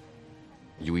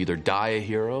 You either die a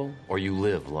hero, or you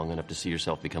live long enough to see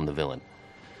yourself become the villain.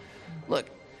 Look,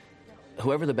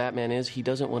 whoever the Batman is, he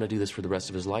doesn't want to do this for the rest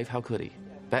of his life. How could he?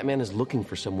 Batman is looking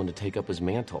for someone to take up his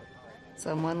mantle.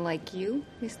 Someone like you,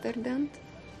 Mr. Dent?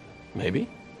 Maybe.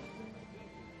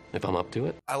 If I'm up to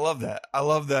it. I love that. I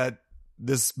love that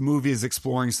this movie is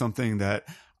exploring something that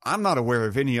I'm not aware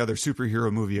of any other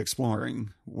superhero movie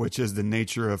exploring, which is the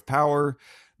nature of power,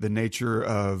 the nature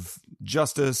of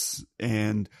justice,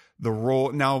 and the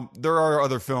role. Now, there are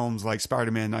other films like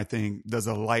Spider-Man, I think, does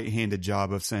a light-handed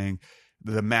job of saying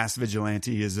the mass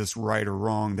vigilante, is this right or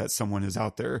wrong that someone is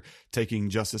out there taking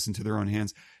justice into their own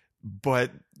hands, but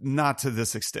not to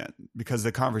this extent, because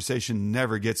the conversation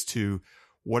never gets to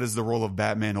what is the role of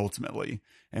Batman ultimately,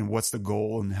 and what's the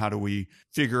goal, and how do we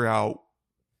figure out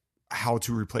how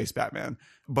to replace Batman.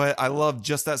 But I love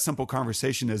just that simple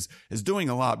conversation is doing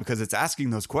a lot, because it's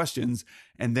asking those questions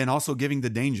and then also giving the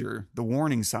danger, the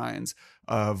warning signs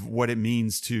of what it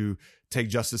means to take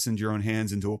justice into your own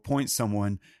hands and to appoint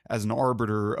someone as an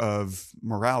arbiter of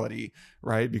morality,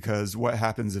 right? Because what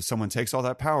happens if someone takes all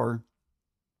that power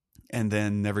and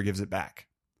then never gives it back?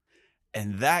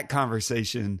 And that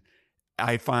conversation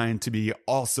I find to be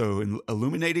also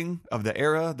illuminating of the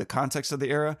era, the context of the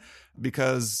era,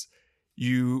 because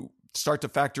you start to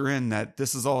factor in that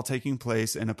this is all taking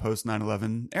place in a post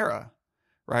 9/11 era,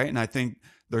 right? And I think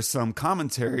there's some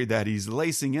commentary that he's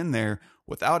lacing in there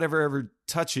without ever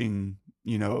touching,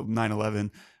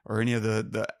 9/11 or any of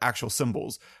the actual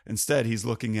symbols. Instead, he's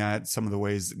looking at some of the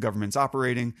ways the government's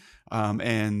operating,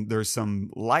 and there's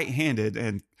some light-handed,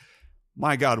 and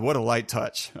my God, what a light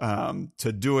touch,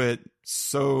 to do it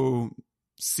so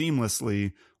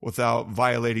seamlessly without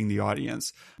violating the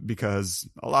audience, because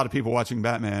a lot of people watching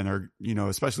Batman are,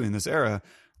 especially in this era,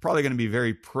 probably going to be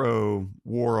very pro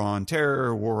war on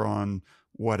terror, war on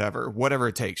whatever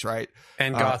it takes, right?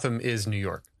 And Gotham is New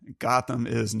York. Gotham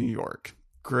is New York.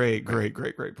 Great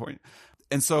point.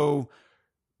 And so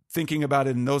thinking about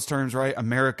it in those terms, right?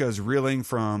 America is reeling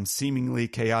from seemingly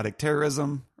chaotic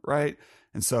terrorism, right?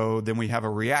 And so then we have a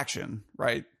reaction,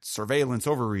 right? Surveillance,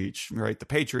 overreach, right? The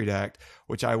Patriot Act,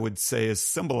 which I would say is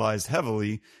symbolized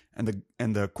heavily, and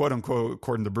the quote unquote,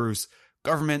 according to Bruce,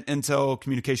 government intel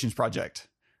communications project,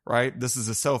 right? This is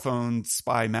a cell phone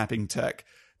spy mapping tech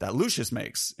that Lucius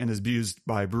makes and is abused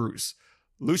by Bruce.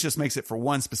 Lucius makes it for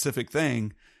one specific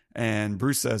thing, and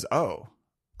Bruce says, "Oh,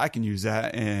 I can use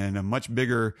that in a much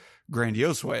bigger,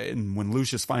 grandiose way." And when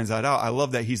Lucius finds that out, I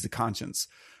love that he's the conscience,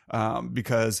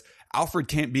 because Alfred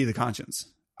can't be the conscience.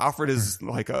 Alfred is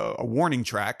like a warning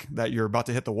track that you're about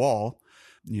to hit the wall,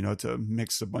 to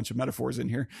mix a bunch of metaphors in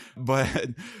here.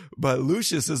 But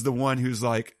Lucius is the one who's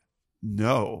like,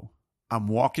 "No, I'm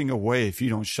walking away if you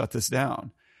don't shut this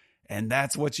down." And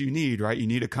that's what you need, right? You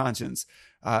need a conscience.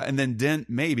 And then Dent,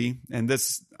 maybe, and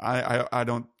this, I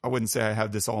wouldn't say I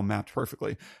have this all mapped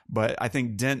perfectly, but I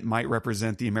think Dent might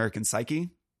represent the American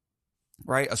psyche,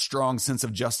 right? A strong sense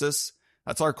of justice.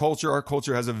 That's our culture. Our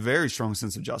culture has a very strong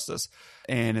sense of justice,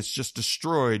 and it's just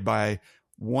destroyed by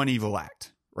one evil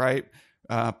act, right?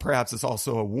 Perhaps it's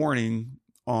also a warning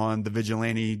on the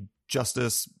vigilante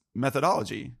justice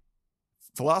methodology,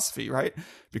 philosophy, right?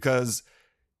 Because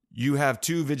you have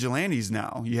two vigilantes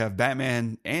now. You have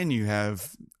Batman and you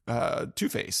have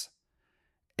Two-Face.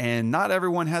 And not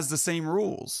everyone has the same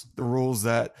rules. The rules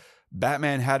that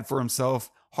Batman had for himself,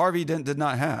 Harvey Dent did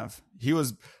not have. He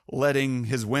was letting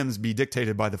his whims be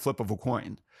dictated by the flip of a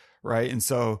coin, right? And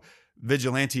so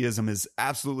vigilantism is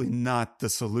absolutely not the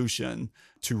solution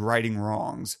to righting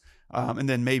wrongs. And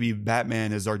then maybe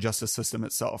Batman is our justice system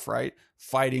itself, right?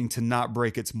 Fighting to not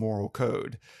break its moral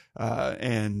code,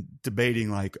 and debating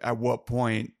like, at what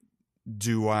point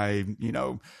do I,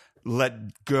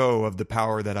 let go of the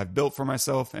power that I've built for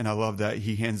myself? And I love that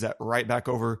he hands that right back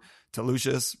over to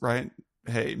Lucius, right?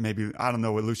 Hey, maybe, I don't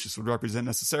know what Lucius would represent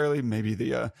necessarily. Maybe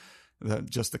the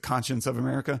just the conscience of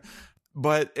America.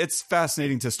 But it's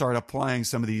fascinating to start applying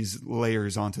some of these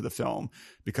layers onto the film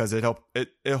because it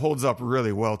holds up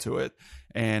really well to it.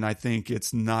 And I think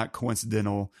it's not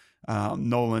coincidental.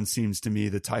 Nolan seems to me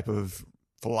the type of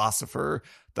philosopher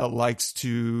that likes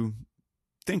to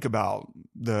think about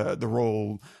the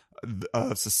role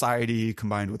of society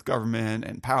combined with government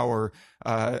and power.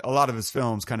 A lot of his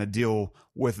films kind of deal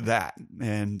with that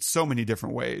in so many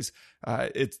different ways.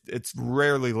 It's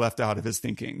rarely left out of his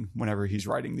thinking whenever he's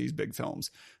writing these big films.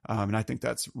 And I think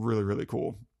that's really, really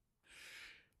cool.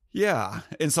 Yeah.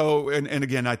 And so, and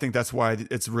again, I think that's why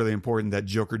it's really important that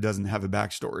Joker doesn't have a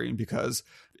backstory, because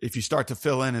if you start to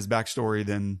fill in his backstory,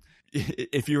 then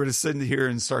if you were to sit here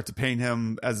and start to paint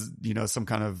him as, some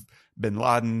kind of Bin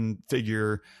Laden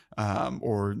figure,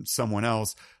 or someone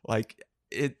else, like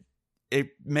it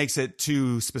makes it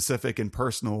too specific and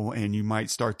personal. And you might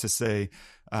start to say,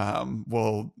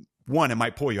 well, one, it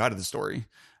might pull you out of the story.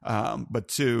 But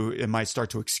two, it might start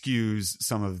to excuse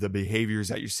some of the behaviors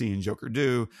that you're seeing Joker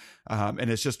do. And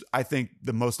it's just, I think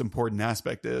the most important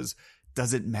aspect is,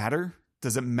 does it matter?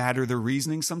 Does it matter the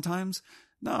reasoning sometimes?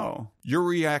 No. Your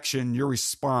reaction, your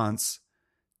response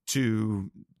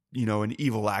to, an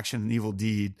evil action, an evil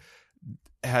deed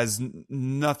has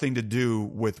nothing to do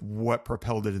with what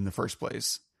propelled it in the first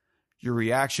place. Your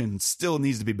reaction still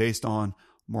needs to be based on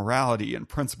morality and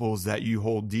principles that you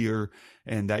hold dear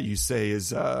and that you say is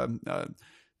to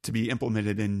be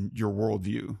implemented in your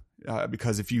worldview.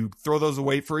 Because if you throw those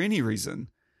away for any reason,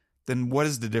 then what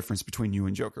is the difference between you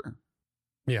and Joker?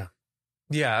 Yeah.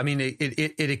 Yeah. I mean,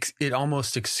 it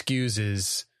almost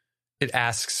excuses, it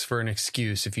asks for an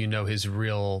excuse if you know his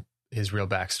real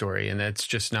backstory. And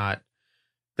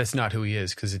that's not who he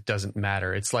is, because it doesn't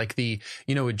matter. It's like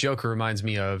what Joker reminds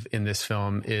me of in this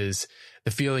film is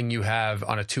the feeling you have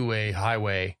on a two-lane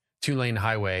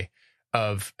highway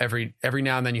of every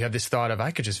now and then you have this thought of,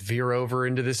 I could just veer over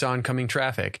into this oncoming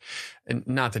traffic. And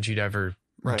not that you'd ever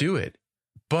do it,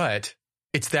 but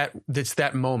it's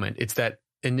that moment. It's that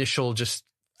initial just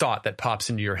thought that pops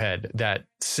into your head, that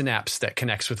synapse that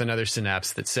connects with another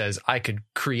synapse that says, I could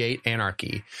create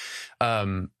anarchy.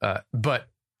 But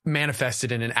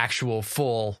manifested in an actual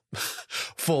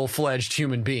full-fledged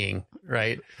human being,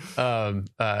 right?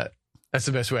 That's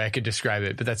the best way I could describe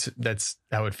it, but that's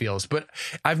how it feels. But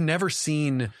I've never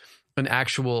seen an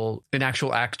actual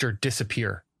actor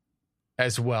disappear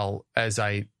as well as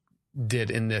I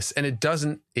did in this. And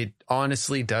it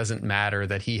honestly doesn't matter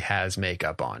that he has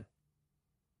makeup on.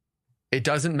 It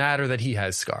doesn't matter that he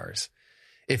has scars.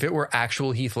 If it were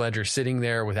actual Heath Ledger sitting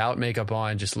there without makeup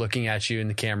on, just looking at you in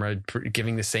the camera,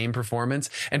 giving the same performance.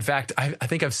 In fact, I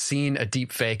think I've seen a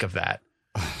deep fake of that.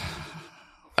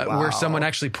 Where someone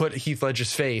actually put Heath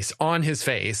Ledger's face on his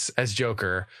face as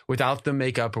Joker without the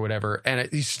makeup or whatever. And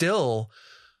you still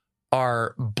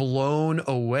are blown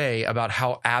away about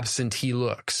how absent he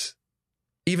looks,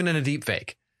 even in a deep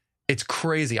fake. It's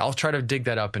crazy. I'll try to dig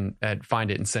that up and find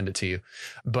it and send it to you.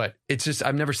 But it's just,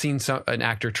 I've never seen an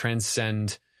actor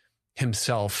transcend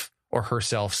himself or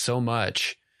herself so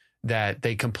much that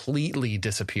they completely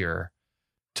disappear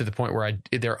to the point where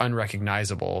they're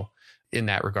unrecognizable in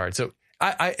that regard. So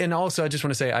and also I just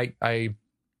want to say, I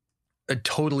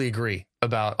totally agree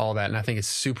about all that. And I think it's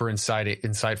super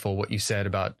insightful what you said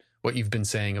about what you've been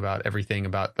saying about everything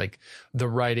about like the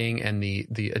writing and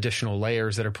the additional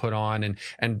layers that are put on.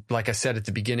 And like I said at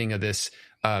the beginning of this,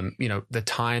 the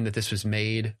time that this was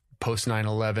made post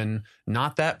 9/11,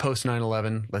 not that post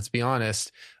 9/11, let's be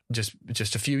honest,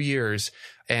 just a few years,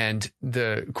 and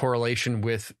the correlation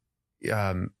with,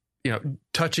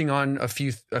 touching on a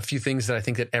few things that I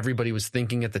think that everybody was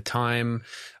thinking at the time,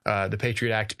 the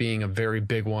Patriot Act being a very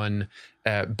big one,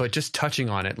 but just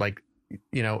touching on it, like,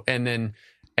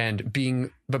 and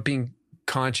being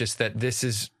conscious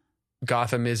that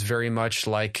Gotham is very much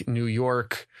like New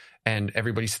York, and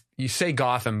you say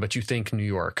Gotham, but you think New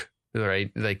York,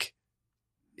 right? Like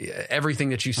everything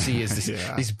that you see is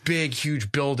these big,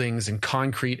 huge buildings and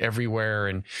concrete everywhere,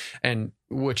 and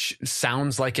which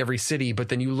sounds like every city. But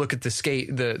then you look at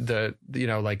the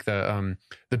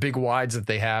big wides that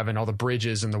they have and all the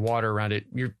bridges and the water around it.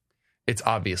 It's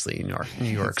obviously New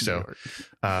York. So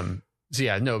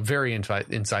yeah, no, very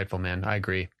insightful, man. I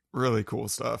agree. Really cool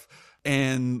stuff.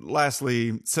 And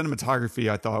lastly, cinematography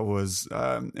I thought was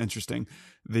interesting.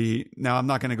 Now I'm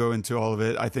not going to go into all of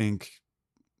it. I think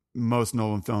most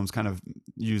Nolan films kind of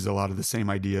use a lot of the same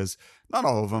ideas. Not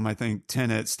all of them. I think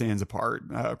Tenet stands apart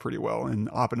pretty well, and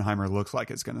Oppenheimer looks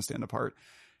like it's going to stand apart.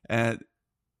 And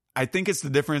I think it's the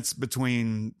difference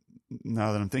between,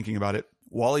 now that I'm thinking about it,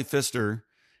 Wally Pfister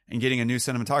and getting a new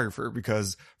cinematographer,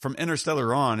 because from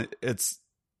Interstellar on, it's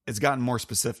gotten more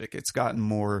specific. It's gotten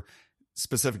more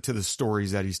specific to the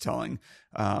stories that he's telling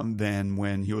than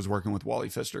when he was working with Wally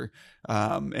Pfister.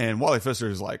 And Wally Pfister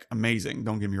is like amazing.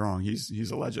 Don't get me wrong.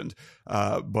 He's a legend.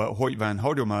 But Hoyt van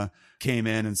Hoytema came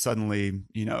in and suddenly,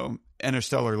 you know,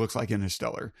 Interstellar looks like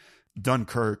Interstellar.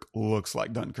 Dunkirk looks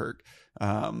like Dunkirk.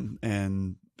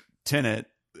 And Tenet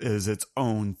is its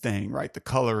own thing, right? The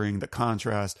coloring, the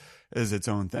contrast is its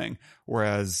own thing.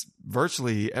 Whereas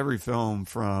virtually every film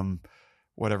from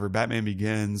whatever Batman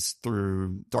Begins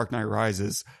through Dark Knight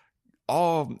Rises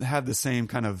all have the same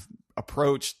kind of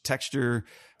approach, texture,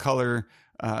 color.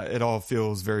 It all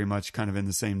feels very much kind of in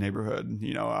the same neighborhood.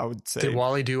 You know, I would say. Did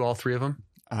Wally do all three of them?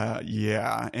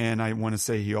 Yeah. And I want to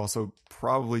say he also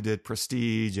probably did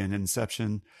Prestige and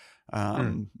Inception.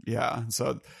 Yeah.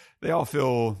 So they all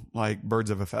feel like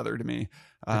birds of a feather to me.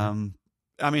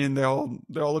 I mean, they all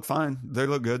look fine. They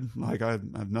look good. Like I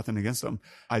have nothing against them.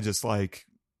 I just like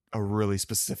a really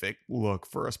specific look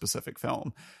for a specific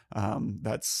film.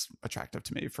 That's attractive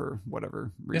to me for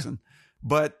whatever reason. Yeah.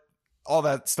 But all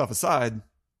that stuff aside,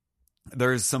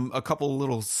 there's a couple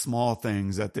little small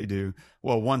things that they do.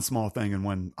 Well, one small thing and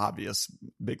one obvious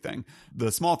big thing.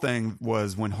 The small thing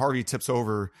was when Harvey tips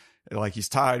over, like he's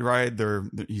tied, right?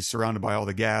 He's surrounded by all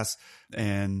the gas,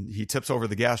 and he tips over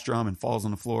the gas drum and falls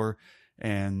on the floor,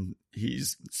 and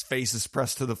his face is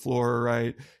pressed to the floor,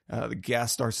 right? The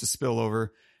gas starts to spill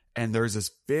over, and there's this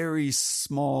very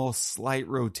small, slight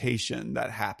rotation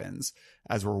that happens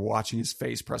as we're watching his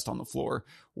face pressed on the floor,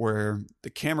 where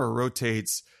the camera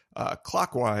rotates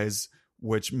clockwise,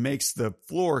 which makes the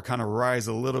floor kind of rise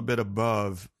a little bit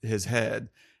above his head.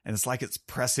 And it's like it's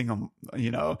pressing him, you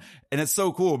know, and it's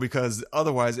so cool because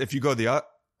otherwise, if you go the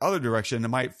other direction, it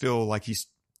might feel like he's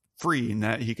free and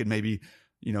that he could maybe,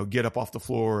 you know, get up off the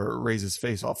floor or raise his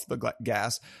face off the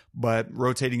gas, but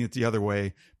rotating it the other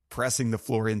way, pressing the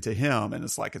floor into him, and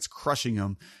it's like it's crushing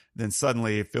him. Then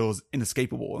suddenly it feels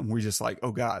inescapable, and we're just like,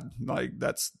 oh God, like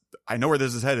I know where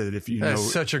this is headed. If you know,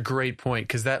 that's such a great point,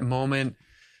 because that moment,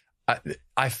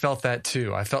 I felt that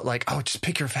too. I felt like, oh, just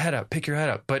pick your head up.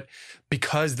 But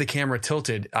because the camera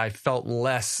tilted, I felt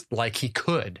less like he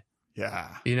could.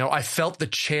 Yeah. You know, I felt the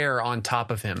chair on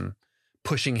top of him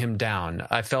pushing him down.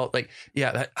 I felt like,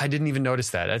 I didn't even notice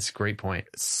that. That's a great point.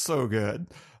 So good.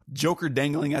 Joker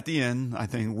dangling at the end. I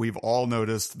think we've all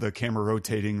noticed the camera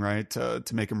rotating, right, to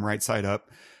make him right side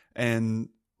up. And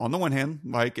on the one hand,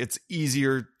 like it's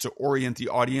easier to orient the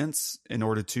audience in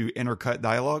order to intercut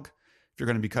dialogue. If you're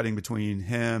going to be cutting between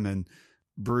him and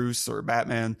Bruce or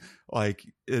Batman, like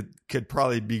it could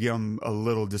probably become a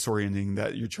little disorienting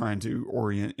that you're trying to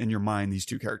orient in your mind these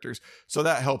two characters. So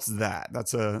that helps that.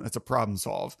 That's a problem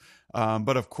solve.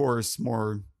 But of course,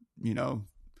 more, you know,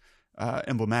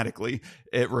 emblematically,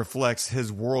 it reflects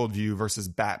his worldview versus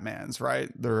Batman's, right?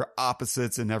 They're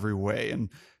opposites in every way. And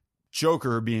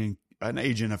Joker, being an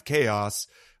agent of chaos,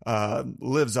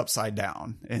 lives upside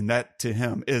down, and that to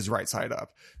him is right side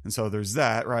up. And so there's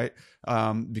that, right?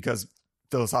 Because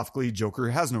philosophically, Joker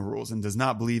has no rules and does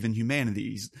not believe in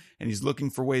humanity, and he's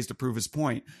looking for ways to prove his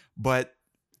point. But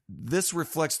this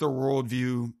reflects their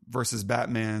worldview versus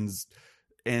Batman's,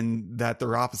 in that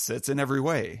they're opposites in every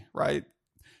way, right?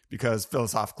 Because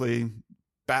philosophically,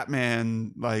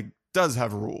 Batman does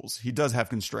have rules. He does have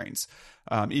constraints,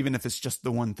 even if it's just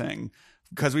the one thing.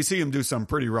 Because we see him do some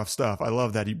pretty rough stuff. I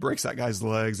love that he breaks that guy's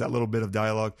legs, that little bit of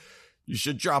dialogue. You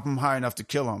should drop him high enough to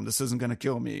kill him. This isn't going to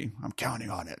kill me. I'm counting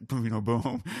on it. You know,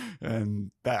 boom.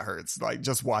 And that hurts. Like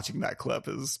just watching that clip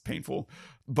is painful.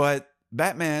 But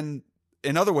Batman,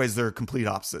 in other ways, they're complete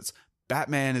opposites.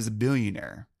 Batman is a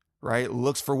billionaire, right?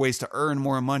 Looks for ways to earn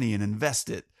more money and invest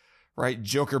it, right?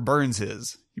 Joker burns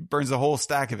his. He burns the whole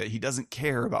stack of it. He doesn't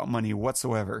care about money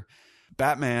whatsoever.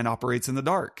 Batman operates in the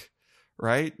dark,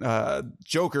 right?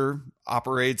 Joker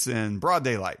operates in broad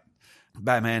daylight.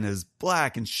 Batman is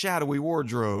black and shadowy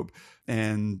wardrobe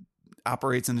and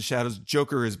operates in the shadows.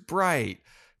 Joker is bright,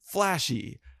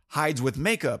 flashy, hides with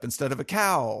makeup instead of a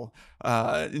cowl.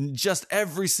 In just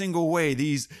every single way,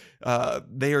 these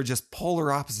they are just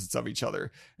polar opposites of each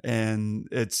other, and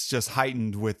it's just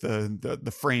heightened with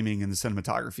the framing and the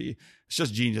cinematography. It's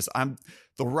just genius.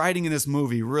 The writing in this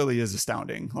movie really is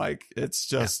astounding. Like it's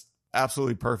just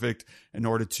absolutely perfect in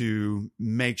order to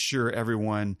make sure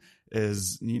everyone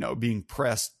is, you know, being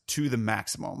pressed to the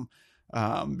maximum,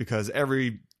 because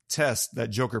every test that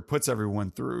Joker puts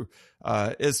everyone through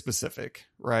is specific,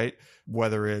 right?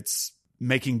 Whether it's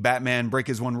making Batman break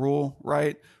his one rule,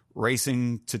 right?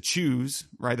 Racing to choose,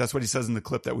 right? That's what he says in the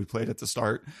clip that we played at the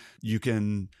start. You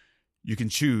can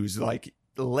choose, like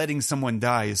letting someone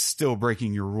die is still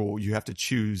breaking your rule. You have to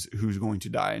choose who's going to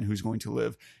die and who's going to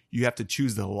live. You have to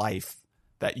choose the life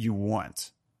that you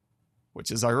want.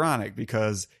 which is ironic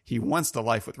because he wants the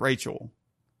life with Rachel,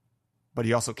 but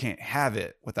he also can't have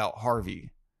it without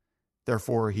Harvey.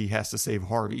 Therefore, he has to save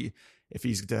Harvey if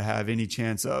he's to have any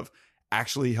chance of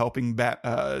actually helping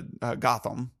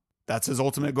Gotham. That's his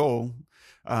ultimate goal.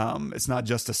 It's not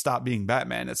just to stop being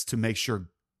Batman. It's to make sure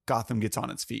Gotham gets on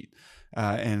its feet.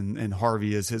 And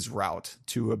Harvey is his route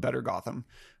to a better Gotham.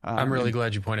 I'm really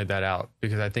glad you pointed that out,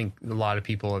 because I think a lot of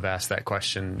people have asked that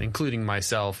question, including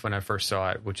myself when I first saw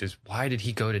it, which is, why did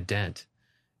he go to Dent?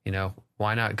 You know,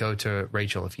 why not go to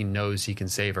Rachel if he knows he can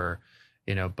save her?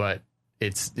 You know, but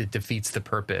it defeats the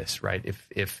purpose, right?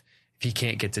 If he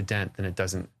can't get to Dent,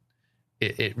 then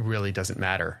it really doesn't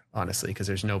matter, honestly, because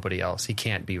there's nobody else. He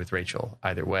can't be with Rachel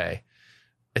either way.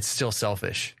 It's still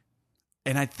selfish.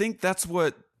 And I think that's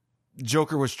what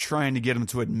Joker was trying to get him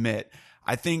to admit.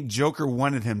 I think Joker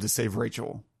wanted him to save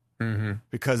Rachel,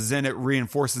 because then it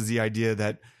reinforces the idea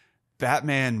that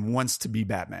Batman wants to be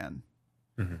Batman.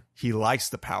 He likes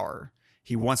the power.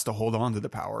 He wants to hold on to the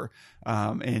power.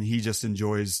 And he just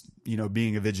enjoys,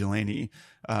 being a vigilante,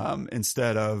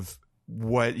 instead of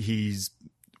what he's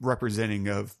representing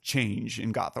of change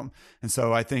in Gotham. And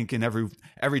so I think in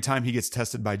every time he gets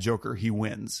tested by Joker, he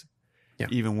wins,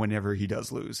 even whenever he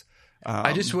does lose.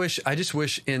 I just wish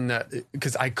in that,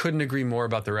 because I couldn't agree more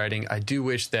about the writing. I do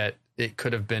wish that it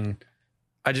could have been,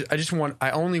 I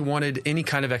only wanted any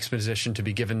kind of exposition to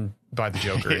be given by the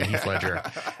Joker and Heath Ledger.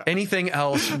 Anything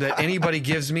else that anybody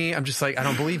gives me, I'm just like, I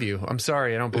don't believe you. I'm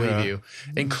sorry, I don't believe you.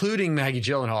 Including Maggie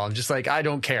Gyllenhaal. I'm just like, I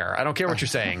don't care. I don't care what you're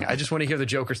saying. I just want to hear the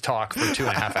Joker's talk for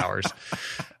 2.5 hours.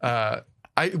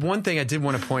 One thing I did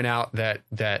want to point out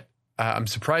that I'm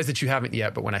surprised that you haven't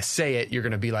yet, but when I say it, you're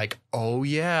going to be like, oh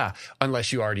yeah,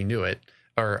 unless you already knew it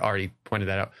or already pointed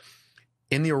that out.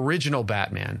 In the original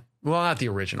Batman, well, not the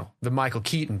original, the Michael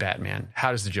Keaton Batman, how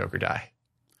does the Joker die?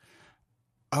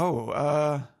 He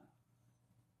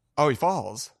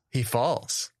falls. He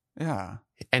falls. Yeah.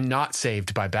 And not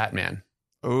saved by Batman.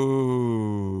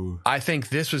 Oh. I think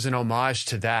this was an homage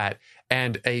to that,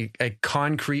 and a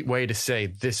concrete way to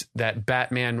say that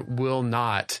Batman will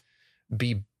not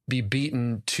be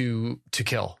beaten to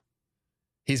kill.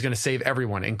 He's going to save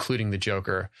everyone, including the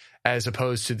Joker, as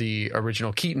opposed to the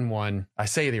original Keaton one. I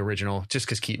say the original just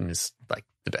because Keaton is like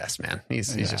the best, man.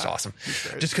 He's just awesome.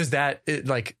 Just because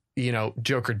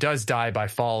Joker does die by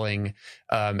falling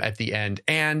at the end.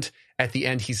 And at the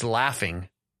end, he's laughing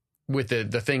with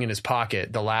the thing in his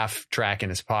pocket, the laugh track in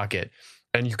his pocket.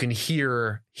 And you can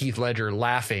hear Heath Ledger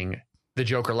laughing, the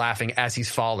Joker laughing as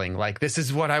he's falling, like, this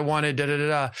is what I wanted, da da da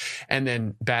da. And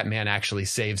then Batman actually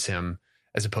saves him,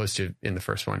 as opposed to in the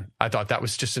first one. I thought that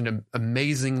was just an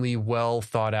amazingly well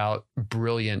thought out,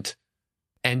 brilliant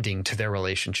ending to their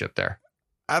relationship there.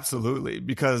 Absolutely,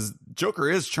 because Joker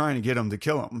is trying to get him to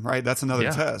kill him, right? That's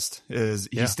another test, is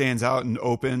he stands out and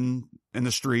open in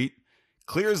the street,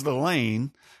 clears the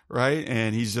lane, right?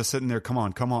 And he's just sitting there, come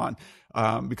on.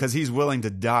 Because he's willing to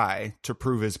die to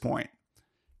prove his point.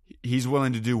 He's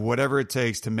willing to do whatever it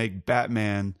takes to make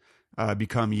Batman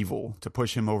become evil, to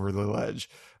push him over the ledge.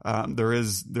 There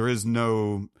is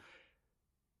no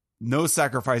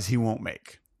sacrifice he won't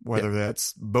make, whether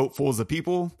that's boatfuls of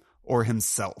people or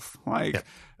himself.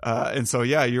 And so,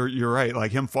 you're right.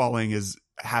 Like, him falling is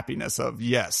happiness of,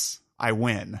 yes, I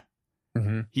win.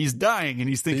 Mm-hmm. He's dying and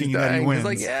he's thinking that he wins.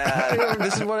 He's like,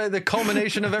 this is the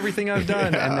culmination of everything I've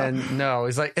done. And then no,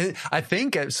 he's like, I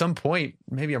think at some point,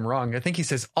 maybe I'm wrong, I think he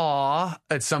says "aw"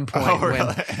 at some point.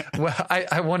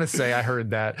 I want to say I heard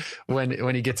that when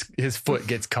his foot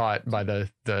gets caught by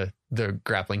the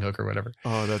grappling hook or whatever.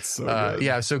 Oh, that's so good.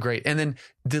 Yeah, so great. And then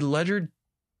did Ledger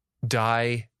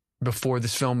die before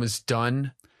this film was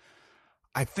done?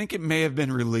 I think it may have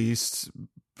been released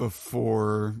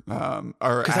before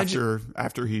or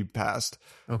after he passed.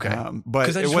 Okay. But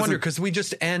because I just wonder, because we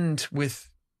just end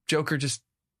with Joker,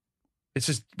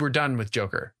 we're done with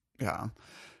Joker. Yeah.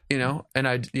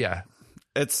 And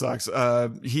it sucks.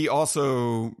 He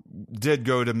also did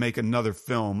go to make another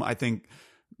film. I think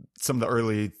some of the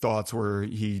early thoughts were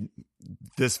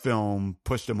this film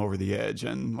pushed him over the edge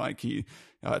and he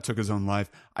took his own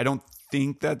life. I don't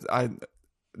think that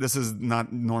this is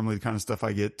not normally the kind of stuff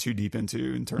I get too deep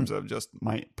into in terms of just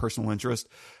my personal interest.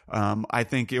 I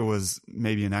think it was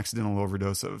maybe an accidental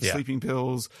overdose of sleeping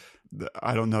pills.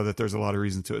 I don't know that there's a lot of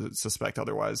reason to suspect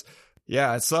otherwise.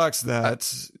 Yeah, it sucks that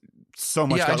so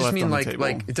much got left on the table.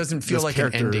 Like, it doesn't feel like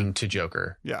an ending to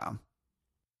Joker. Yeah.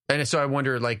 And so I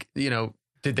wonder, were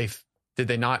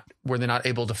they not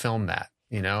able to film that,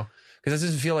 because this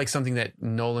doesn't feel like something that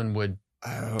Nolan would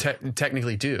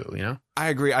technically do, I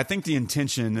agree. I think the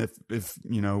intention, if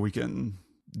we can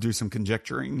do some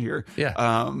conjecturing here,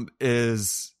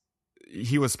 is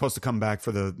he was supposed to come back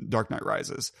for the Dark Knight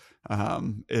Rises,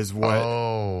 is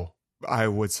what I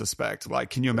would suspect. Like,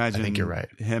 can you imagine? I think you're right.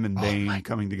 Him and Bane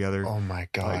coming together. Oh my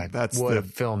God. Like, that's what a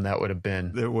film that would have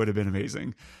been. It would have been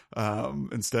amazing.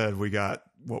 Instead we got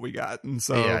what we got. And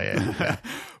so, yeah.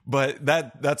 But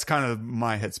that's kind of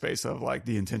my headspace of like,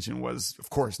 the intention was, of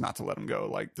course, not to let him go.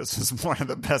 Like, this is one of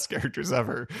the best characters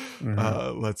ever.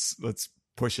 Let's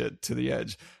push it to the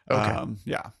edge. Okay.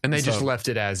 Yeah. And they just left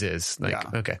it as is. Like,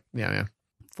 yeah. Okay. Yeah.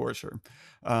 For sure.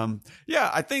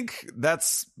 I think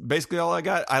that's basically all I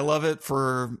got. I love it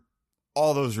for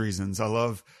all those reasons. I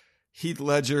love Heath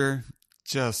Ledger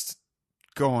just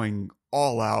going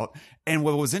all out. And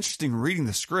what was interesting reading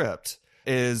the script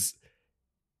is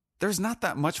there's not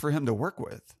that much for him to work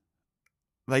with.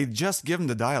 They just give him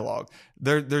the dialogue.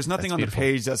 There's nothing on the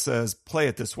page that says, play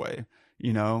it this way.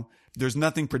 You know, there's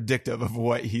nothing predictive of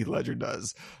what Heath Ledger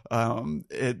does.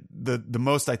 The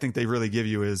most I think they really give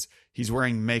you is he's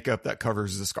wearing makeup that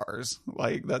covers the scars.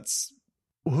 Like, that's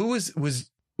who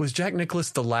was Jack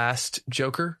Nicklaus the last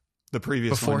Joker? The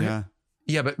previous one, yeah.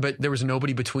 Yeah, but there was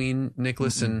nobody between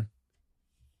Nicklaus and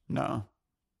no.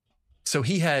 So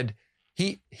he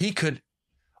could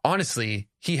honestly,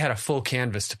 he had a full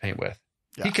canvas to paint with.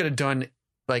 Yeah. He could have done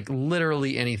like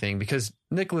literally anything because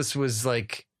Nicklaus was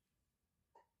like,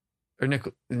 or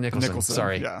Nicholson.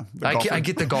 Sorry. Yeah, I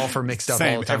get the golfer mixed up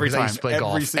all the time. Every time. I used to play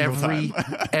golf. Time.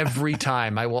 Every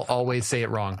time. I will always say it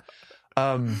wrong.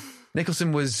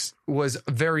 Nicholson was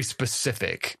very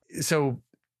specific. So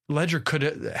Ledger could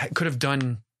have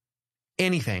done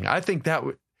anything. I think that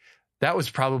was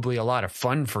probably a lot of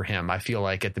fun for him. I feel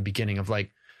like at the beginning of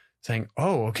like saying,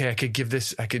 oh, okay, I could give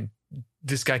this,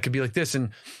 this guy could be like this.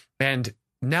 And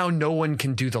now no one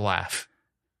can do the laugh.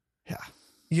 Yeah.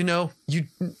 You know,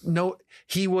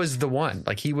 he was the one.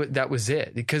 Like that was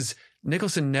it. Because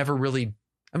Nicholson never really,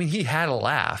 I mean, he had a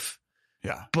laugh.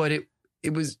 Yeah. But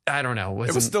it was, I don't know.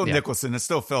 It was still Nicholson. It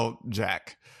still felt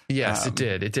Jack. Yes, it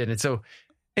did. And so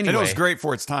anyway. And it was great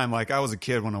for its time. Like, I was a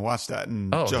kid when I watched that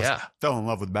and fell in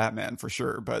love with Batman for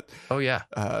sure. But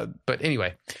but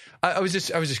anyway, I was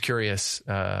just curious. In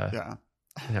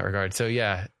that regard. So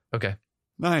yeah. Okay.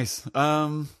 Nice.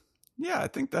 I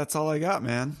think that's all I got,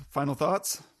 man. Final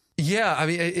thoughts? Yeah, I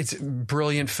mean, it's a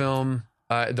brilliant film.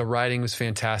 The writing was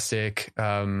fantastic.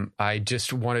 I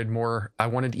just wanted more. I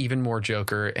wanted even more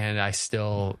Joker, and I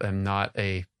still am not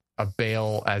a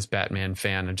Bale as Batman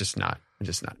fan. I'm just not.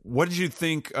 What did you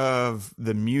think of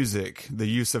the music, the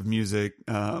use of music,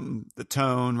 the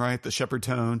tone, right? The Shepard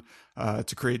tone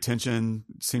to create tension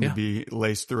seemed to be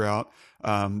laced throughout.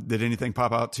 Did anything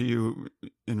pop out to you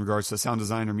in regards to sound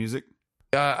design or music?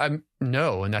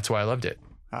 No, and that's why I loved it.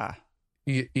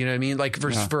 You know what I mean? Like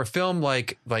for a film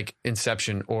like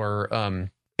Inception or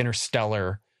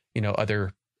Interstellar, you know,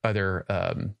 other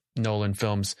Nolan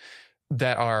films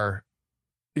that are,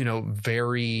 you know,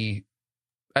 very,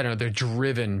 I don't know, they're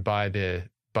driven by the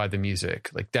music.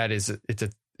 Like that is,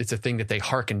 it's a thing that they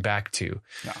hearken back to.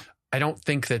 Yeah. I don't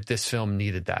think that this film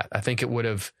needed that. I think it would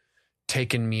have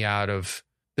taken me out of,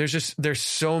 there's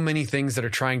so many things that are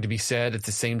trying to be said at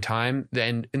the same time.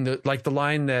 And in the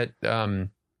line that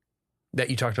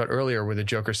you talked about earlier, where the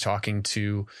Joker's talking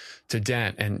to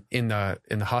Dent and in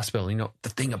the hospital, you know, the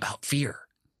thing about fear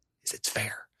is it's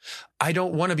fair. I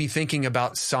don't want to be thinking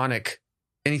about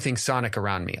anything Sonic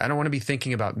around me. I don't want to be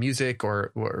thinking about music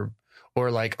or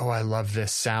like, oh, I love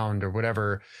this sound or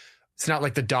whatever. It's not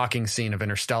like the docking scene of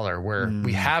Interstellar where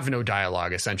we have no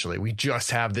dialogue. Essentially, we just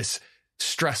have this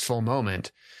stressful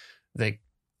moment. Like,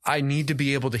 I need to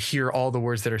be able to hear all the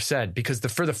words that are said because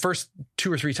for the first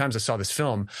 2 or 3 times I saw this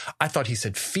film, I thought he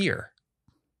said fear.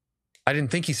 I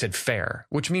didn't think he said fair,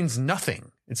 which means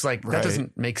nothing. It's like, that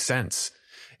doesn't make sense,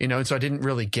 you know? And so I didn't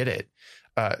really get it.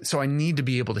 So I need to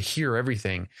be able to hear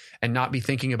everything and not be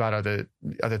thinking about other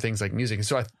things like music. And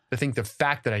so I think the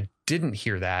fact that I didn't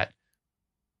hear that,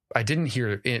 I didn't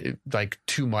hear like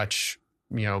too much,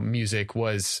 you know, music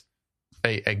was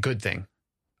a good thing.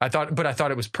 I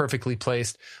thought it was perfectly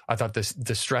placed. I thought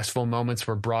the stressful moments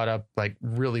were brought up like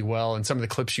really well. And some of the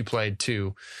clips you played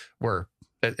too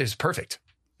is perfect,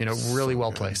 you know, really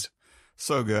well placed.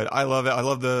 So good. I love it. I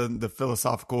love the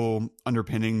philosophical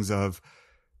underpinnings of,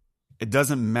 it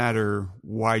doesn't matter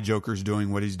why Joker's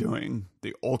doing what he's doing.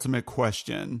 The ultimate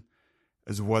question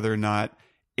is whether or not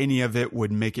any of it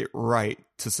would make it right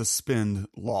to suspend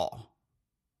law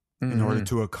in order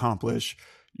to accomplish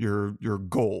your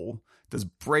goal. Does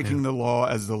breaking the law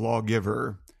as the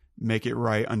lawgiver make it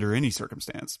right under any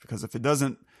circumstance? Because if it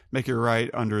doesn't make it right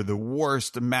under the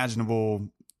worst imaginable,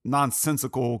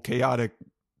 nonsensical, chaotic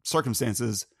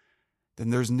circumstances, then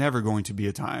there's never going to be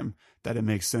a time that it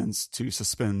makes sense to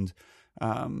suspend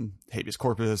habeas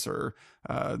corpus or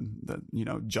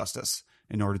justice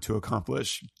in order to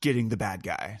accomplish getting the bad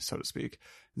guy, so to speak.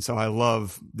 And so I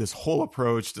love this whole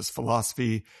approach, this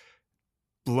philosophy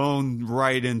blown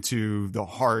right into the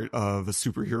heart of a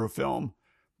superhero film.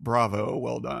 Bravo,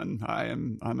 well done.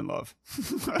 I'm in love.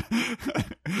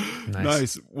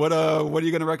 Nice. What are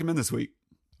you going to recommend this week?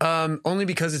 Only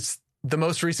because it's the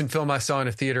most recent film I saw in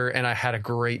a theater and I had a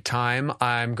great time.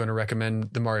 I'm going to recommend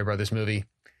the Mario Brothers movie.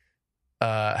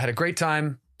 Had a great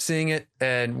time seeing it,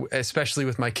 and especially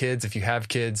with my kids. If you have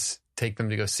kids, take them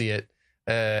to go see it.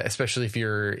 Especially if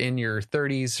you're in your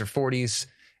 30s or 40s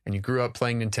and you grew up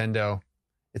playing Nintendo,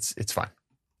 it's fun.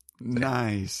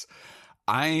 Nice.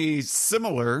 I'm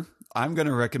going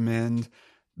to recommend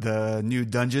the new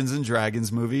Dungeons and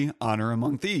Dragons movie, Honor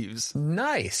Among Thieves.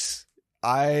 Nice.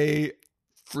 I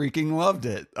freaking loved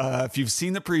it. If you've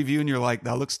seen the preview and you're like,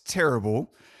 that looks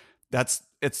terrible,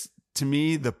 it's to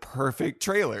me the perfect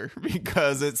trailer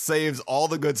because it saves all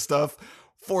the good stuff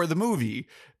for the movie.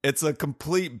 It's a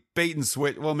complete bait and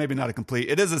switch. Well, maybe not a complete.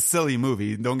 It is a silly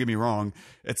movie. Don't get me wrong.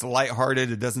 It's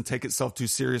lighthearted. It doesn't take itself too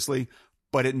seriously,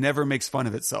 but it never makes fun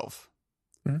of itself.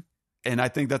 Mm-hmm. And I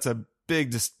think that's a big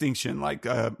distinction. Like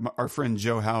our friend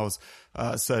Joe House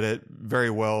said it very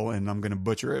well, and I'm going to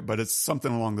butcher it, but it's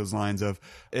something along those lines of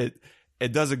it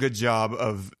does a good job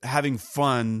of having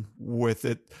fun with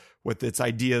it, with its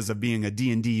ideas of being a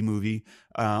D&D movie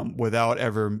without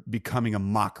ever becoming a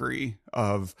mockery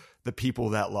of the people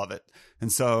that love it.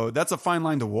 And so that's a fine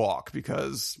line to walk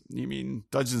because,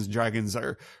 Dungeons and Dragons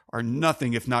are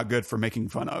nothing if not good for making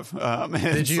fun of.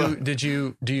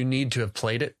 Do you need to have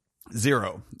played it?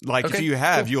 Zero. Like if you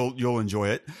have, cool. you'll enjoy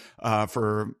it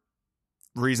for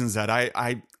reasons that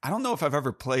I don't know if I've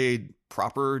ever played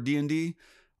proper D&D.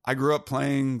 I grew up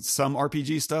playing some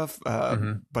RPG stuff,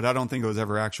 but I don't think it was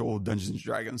ever actual Dungeons and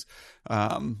Dragons.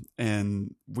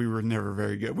 And we were never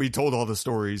very good. We told all the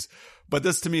stories, but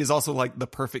this to me is also like the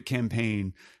perfect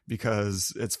campaign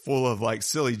because it's full of like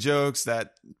silly jokes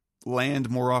that land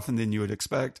more often than you would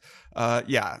expect.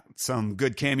 Some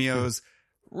good cameos.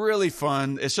 Really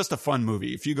fun. It's just a fun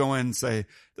movie. If you go in and say,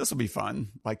 this will be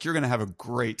fun, like you're going to have a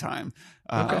great time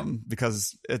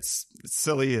because it's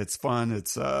silly. It's fun.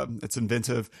 It's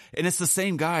inventive. And it's the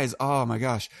same guys. Oh my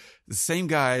gosh. The same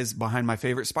guys behind my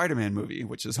favorite Spider-Man movie,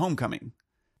 which is Homecoming.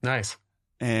 Nice.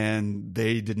 And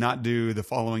they did not do the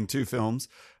following two films,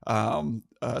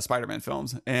 Spider-Man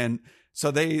films. And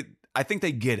so I think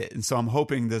they get it. And so I'm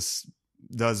hoping this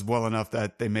does well enough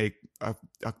that they make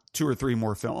 2 or 3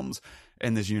 more films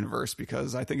in this universe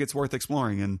because I think it's worth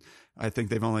exploring. And I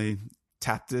think they've only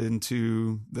tapped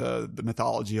into the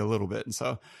mythology a little bit. And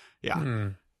so,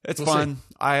 it's fun.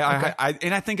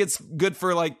 I think it's good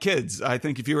for like kids. I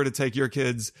think if you were to take your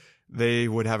kids, they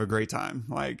would have a great time.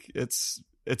 Like it's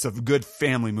a good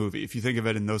family movie. If you think of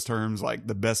it in those terms, like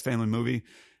the best family movie,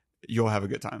 you'll have a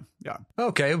good time. Yeah.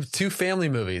 Okay. 2 family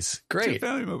movies. Great. 2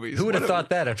 family movies. Who would have thought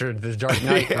that after the Dark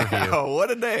Knight review?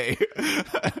 What a day.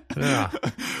 Yeah.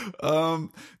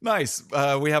 Nice.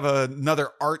 We have another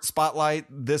art spotlight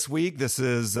this week. This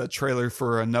is a trailer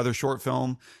for another short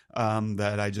film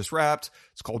that I just wrapped.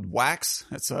 It's called Wax.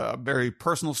 It's a very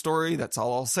personal story. That's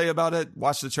all I'll say about it.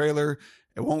 Watch the trailer.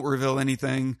 It won't reveal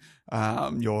anything.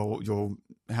 You'll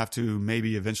have to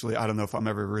maybe eventually. I don't know if I'm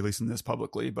ever releasing this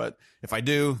publicly, but if I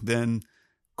do, then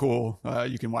cool.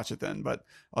 You can watch it then. But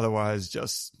otherwise,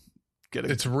 just get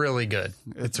it. It's really good.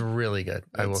 It's really good.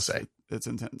 I will say it's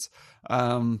intense.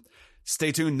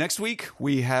 Stay tuned. Next week,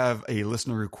 we have a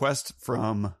listener request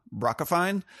from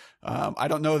Brockafine. I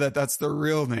don't know that that's the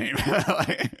real name,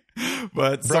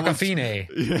 but someone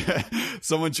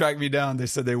tracked me down. They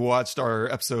said they watched our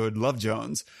episode Love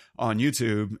Jones on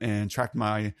YouTube and tracked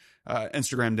my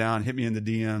Instagram down, hit me in the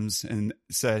DMs and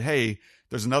said, hey,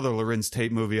 there's another Lorenz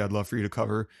Tate movie I'd love for you to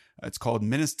cover. It's called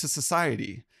Menace to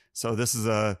Society. So this is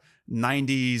a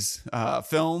 90s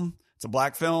film. It's a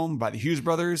black film by the Hughes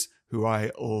brothers, who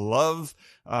I love.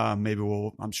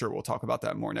 I'm sure we'll talk about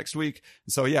that more next week.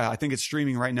 So I think it's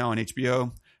streaming right now on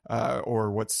HBO,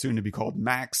 or what's soon to be called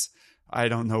Max. I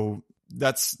don't know.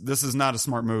 This is not a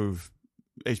smart move.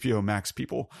 HBO Max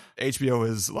people. HBO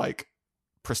is like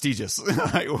prestigious.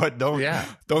 What? Don't They're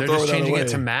throw just that changing away. it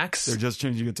to Max. They're just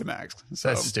changing it to Max. So,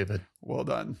 that's stupid. Well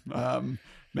done.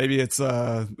 Maybe it's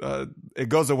it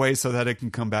goes away so that it can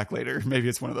come back later. Maybe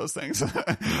it's one of those things.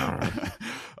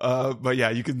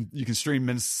 But you can stream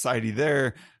Menace Society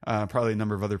there. Probably a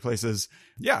number of other places.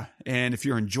 Yeah. And if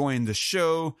you're enjoying the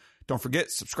show, don't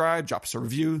forget, subscribe, drop us a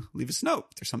review, leave us a note.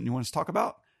 If there's something you want us to talk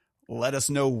about, let us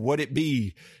know what it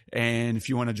be. And if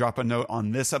you want to drop a note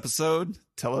on this episode,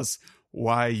 tell us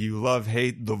why you love,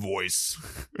 hate The Voice,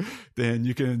 then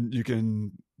you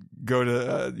can go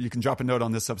to, you can drop a note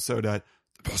on this episode at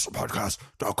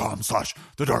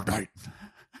thepistolpodcast.com/The Dark Knight.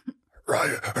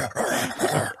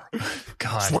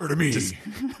 God, swear to me. Just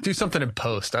do something in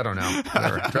post. I don't know.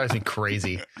 Whatever. It drives me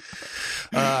crazy.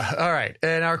 All right.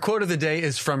 And our quote of the day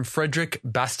is from Frederick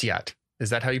Bastiat. Is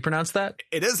that how you pronounce that?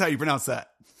 It is how you pronounce that.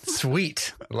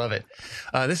 Sweet. Love it.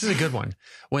 This is a good one.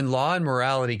 When law and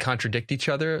morality contradict each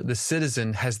other, the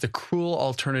citizen has the cruel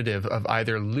alternative of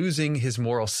either losing his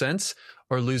moral sense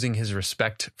or losing his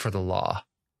respect for the law.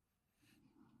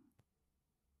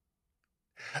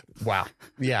 Wow.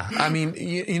 Yeah. I mean,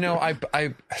 you know,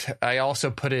 I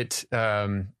also put it,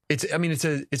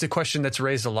 it's a question that's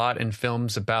raised a lot in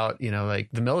films about, you know, like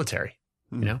the military,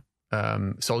 you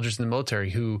know, soldiers in the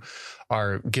military who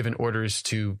are given orders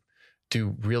to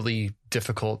do really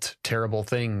difficult, terrible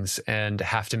things and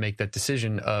have to make that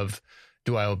decision of,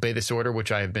 do I obey this order,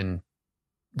 which it's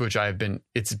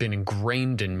been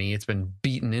ingrained in me. It's been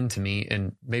beaten into me,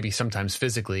 and maybe sometimes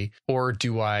physically, or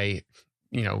do I,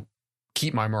 you know,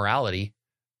 keep my morality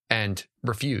and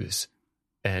refuse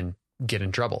and get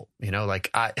in trouble? You know,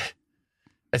 like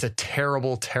it's a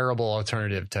terrible, terrible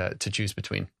alternative to choose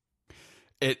between.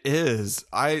 It is.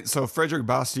 So Frederick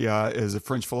Bastiat is a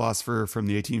French philosopher from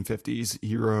the 1850s.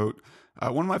 He wrote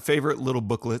one of my favorite little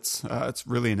booklets. It's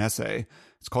really an essay.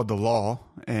 It's called The Law,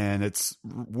 and it's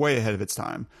way ahead of its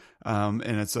time. And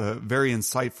it's a very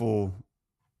insightful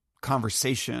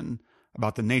conversation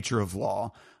about the nature of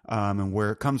law, and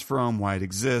where it comes from, why it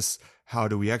exists, how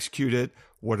do we execute it,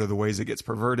 what are the ways it gets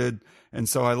perverted. And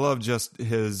so I love just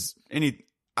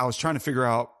I was trying to figure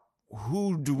out,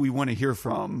 who do we want to hear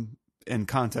from in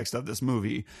context of this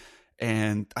movie?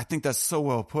 And I think that's so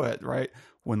well put, right?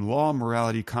 When law and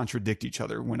morality contradict each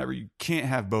other, whenever you can't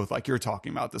have both, like you're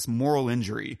talking about, this moral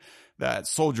injury that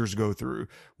soldiers go through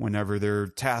whenever they're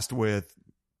tasked with,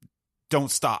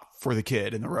 don't stop for the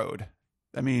kid in the road.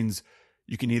 That means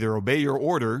you can either obey your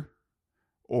order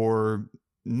or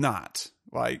not.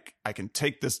 Like, I can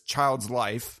take this child's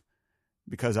life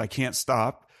because I can't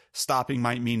stop. Stopping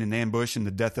might mean an ambush and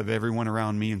the death of everyone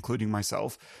around me, including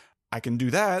myself. I can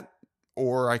do that,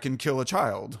 or I can kill a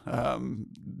child.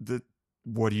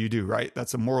 What do you do, right?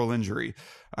 That's a moral injury.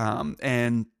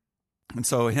 And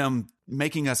so him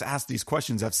making us ask these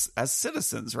questions as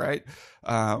citizens, right?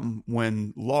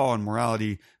 When law and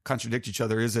morality contradict each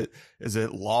other, is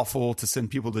it lawful to send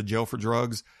people to jail for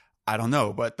drugs? I don't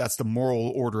know, but that's the moral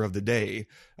order of the day.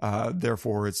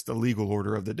 Therefore, it's the legal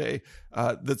order of the day.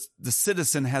 The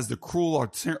citizen has the cruel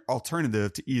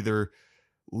alternative to either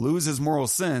lose his moral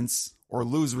sense or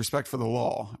lose respect for the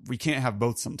law. We can't have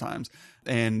both sometimes.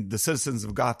 And the citizens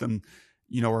of Gotham,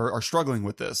 you know, are struggling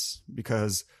with this,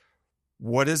 because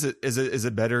what is it? Is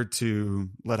it better to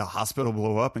let a hospital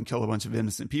blow up and kill a bunch of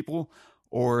innocent people?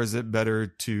 Or is it better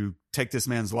to take this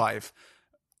man's life?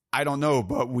 I don't know,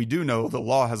 but we do know the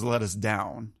law has let us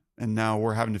down. And now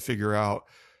we're having to figure out,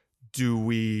 do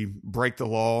we break the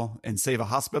law and save a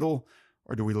hospital,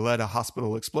 or do we let a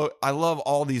hospital explode? I love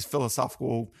all these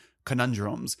philosophical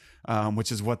conundrums,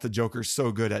 which is what the Joker's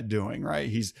so good at doing,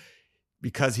 right?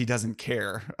 Because he doesn't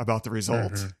care about the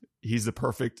result. Mm-hmm. He's the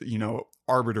perfect, you know,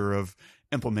 arbiter of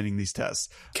implementing these tests.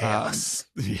 Chaos.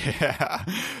 Yeah.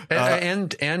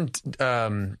 And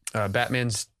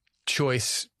Batman's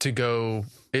choice to go,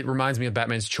 it reminds me of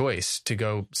Batman's choice to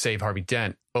go save Harvey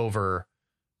Dent over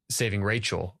saving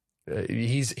Rachel.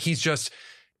 He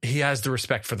has the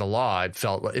respect for the law. It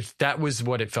felt, if that was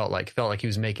what it felt like he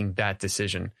was making that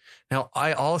decision. Now,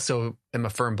 I also am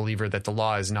a firm believer that the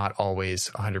law is not always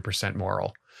 100%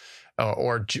 moral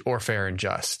or fair and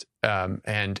just.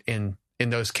 And in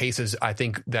those cases, I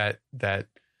think that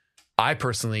I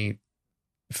personally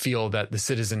feel that the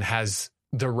citizen has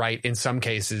the right in some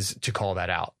cases to call that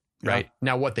out. Right. Yeah.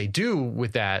 Now, what they do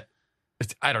with that,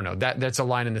 I don't know, that's a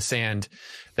line in the sand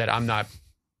that I'm not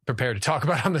prepared to talk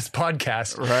about on this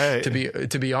podcast, right?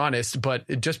 To be honest,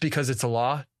 but just because it's a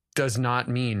law does not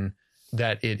mean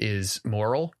that it is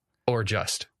moral or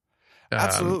just.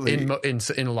 Absolutely.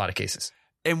 In a lot of cases.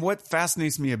 And what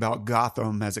fascinates me about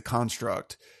Gotham as a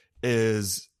construct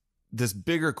is this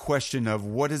bigger question of,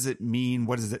 what does it mean?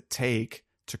 What does it take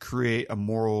to create a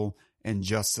moral and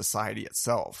just society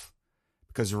itself?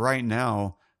 Because right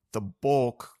now, the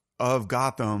bulk of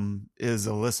Gotham is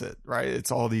illicit, right?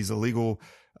 It's all these illegal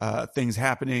things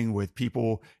happening with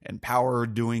people in power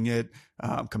doing it,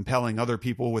 compelling other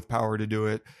people with power to do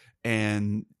it.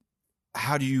 And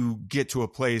how do you get to a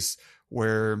place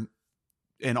where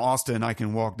in Austin, I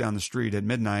can walk down the street at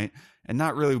midnight and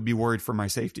not really be worried for my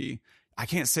safety? I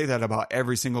can't say that about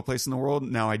every single place in the world.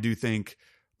 Now, I do think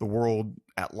the world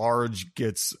at large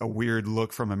gets a weird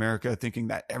look from America, thinking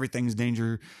that everything's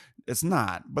danger. It's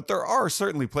not. But there are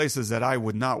certainly places that I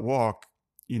would not walk,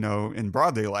 in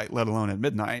broad daylight, let alone at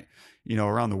midnight,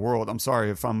 around the world. I'm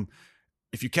sorry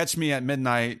if you catch me at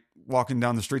midnight walking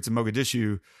down the streets of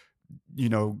Mogadishu,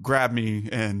 grab me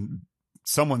and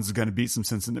someone's going to beat some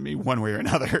sense into me one way or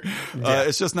another. Yeah.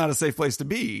 It's just not a safe place to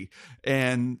be.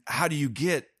 And how do you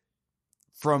get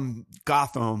from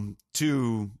Gotham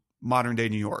to modern day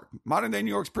New York? Modern day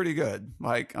New York's pretty good.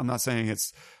 Like, I'm not saying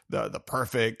it's the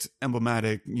perfect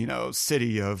emblematic,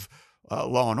 city of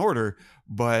law and order,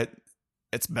 but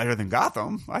it's better than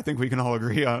Gotham. I think we can all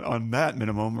agree on that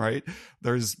minimum, right?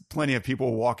 There's plenty of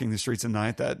people walking the streets at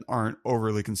night that aren't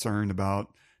overly concerned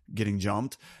about getting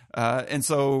jumped. And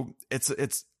so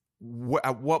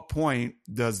at what point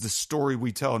does the story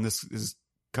we tell, and this is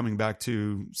coming back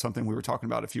to something we were talking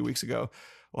about a few weeks ago,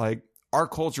 like our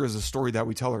culture is a story that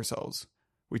we tell ourselves.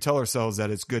 We tell ourselves that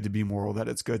it's good to be moral, that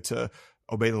it's good to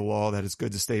obey the law, that it's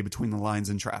good to stay between the lines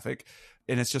in traffic.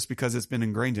 And it's just because it's been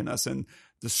ingrained in us. And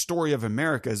the story of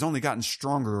America has only gotten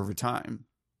stronger over time.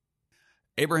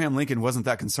 Abraham Lincoln wasn't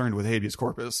that concerned with habeas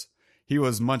corpus. He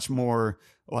was much more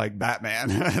like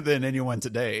Batman than anyone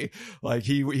today. Like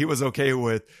he was okay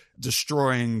with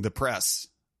destroying the press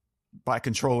by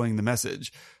controlling the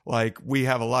message. Like, we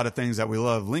have a lot of things that we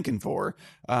love Lincoln for,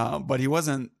 but he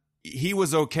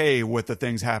was okay with the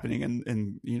things happening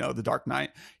in the Dark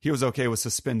Knight. He was okay with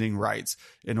suspending rights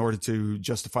in order to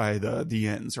justify the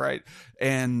ends, right?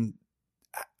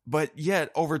 But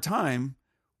yet over time,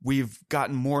 we've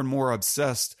gotten more and more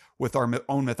obsessed with our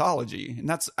own mythology. And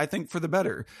that's, I think, for the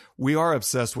better. We are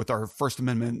obsessed with our First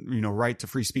Amendment, right to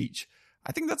free speech.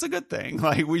 I think that's a good thing.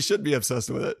 Like, we should be obsessed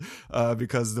with it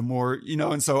because the more,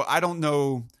 and so I don't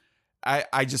know.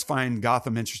 I just find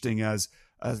Gotham interesting as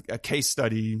a case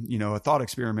study, a thought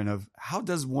experiment of how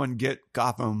does one get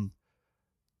Gotham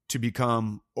to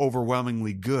become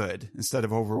overwhelmingly good instead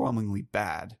of overwhelmingly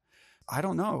bad? I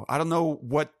don't know. I don't know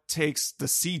what takes the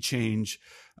sea change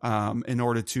in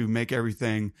order to make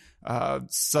everything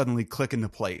suddenly click into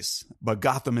place. But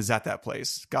Gotham is at that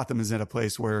place. Gotham is at a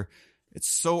place where it's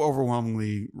so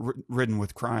overwhelmingly ridden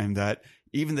with crime that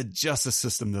even the justice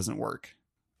system doesn't work.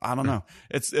 I don't know.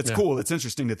 It's cool. It's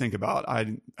interesting to think about.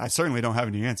 I certainly don't have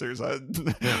any answers,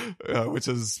 which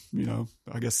is,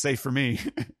 I guess safe for me.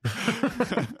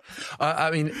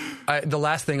 The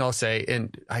last thing I'll say,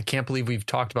 and I can't believe we've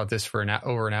talked about this for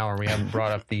over an hour and we haven't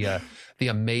brought up the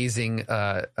amazing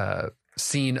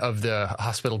scene of the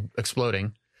hospital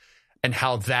exploding and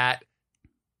how that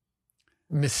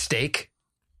mistake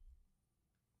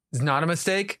is not a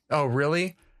mistake. Oh,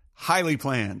 really? Highly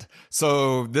planned.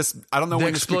 So I don't know the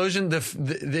when explosion,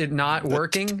 the not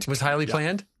working was highly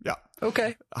planned. Yeah.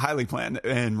 Okay. Highly planned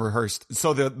and rehearsed.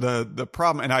 So the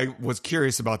problem, and I was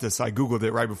curious about this. I Googled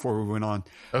it right before we went on.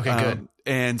 Okay, good.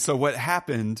 And so what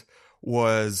happened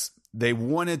was they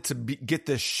wanted to get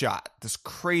this shot, this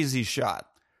crazy shot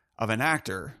of an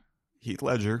actor, Heath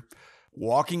Ledger,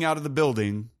 walking out of the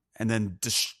building and then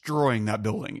destroying that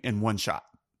building in one shot.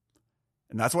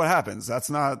 And that's what happens. That's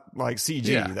not like CG.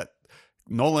 Yeah. That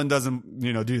Nolan doesn't,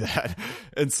 do that.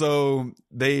 And so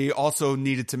they also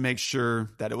needed to make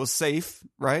sure that it was safe,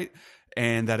 right?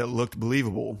 And that it looked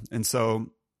believable. And so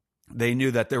they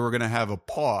knew that they were going to have a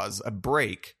pause, a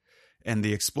break, and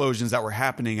the explosions that were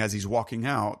happening as he's walking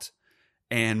out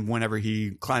and whenever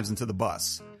he climbs into the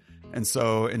bus. And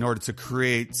so in order to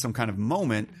create some kind of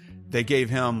moment, they gave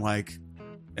him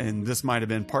and this might have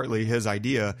been partly his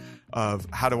idea of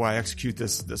how do I execute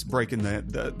this break in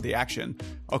the action?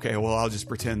 Okay, well, I'll just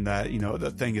pretend that,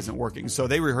 the thing isn't working. So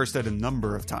they rehearsed it a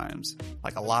number of times,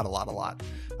 like a lot,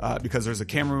 because there's a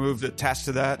camera move attached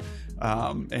to that.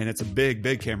 And it's a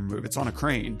big camera move. It's on a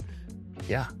crane.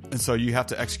 Yeah. And so you have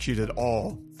to execute it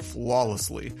all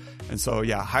flawlessly. And so,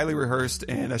 yeah, highly rehearsed,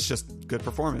 and that's just good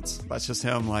performance. That's just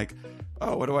him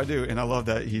oh, what do I do? And I love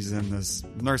that he's in this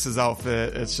nurse's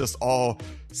outfit. It's just all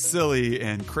silly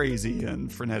and crazy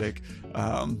and frenetic.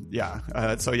 So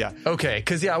yeah. Okay.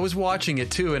 Cause I was watching it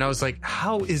too. And I was like,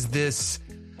 how is this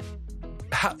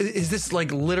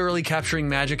literally capturing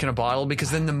magic in a bottle? Because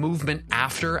then the movement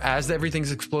after, as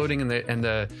everything's exploding and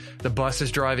the bus is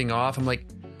driving off, I'm like,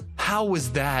 how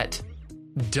was that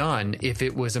done if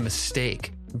it was a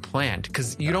mistake planned?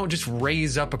 Because you don't just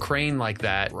raise up a crane like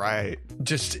that, right?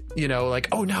 Just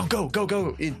oh, now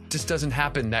go. It just doesn't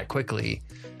happen that quickly.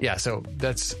 Yeah, so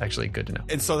that's actually good to know.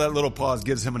 And so that little pause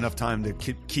gives him enough time to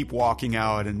keep walking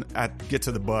out and get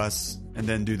to the bus and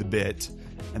then do the bit.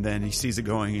 And then he sees it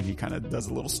going and he kind of does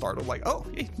a little startled, oh,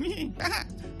 and,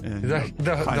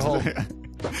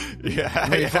 the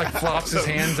Yeah, He like flops his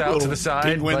hands out to the side.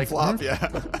 Penguin like, flop, yeah.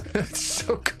 It's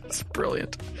so good. It's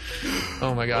brilliant.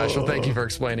 Oh my gosh. Well, thank you for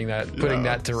explaining that, putting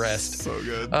that to rest. So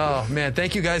good. Oh man.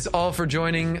 Thank you guys all for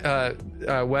joining.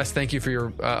 Wes, thank you for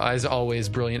your, as always,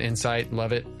 brilliant insight.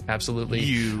 Love it. Absolutely.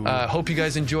 Hope you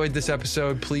guys enjoyed this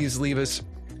episode. Please leave us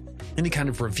any kind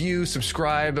of review,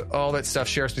 subscribe, all that stuff.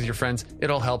 Share us with your friends. It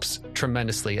all helps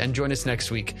tremendously. And join us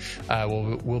next week.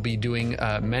 We'll be doing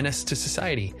Menace to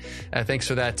Society. Thanks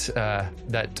for that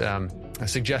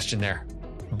suggestion there,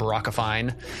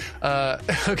 Brockafine.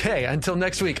 Okay, until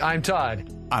next week, I'm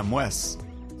Todd. I'm Wes.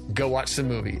 Go watch some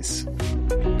movies.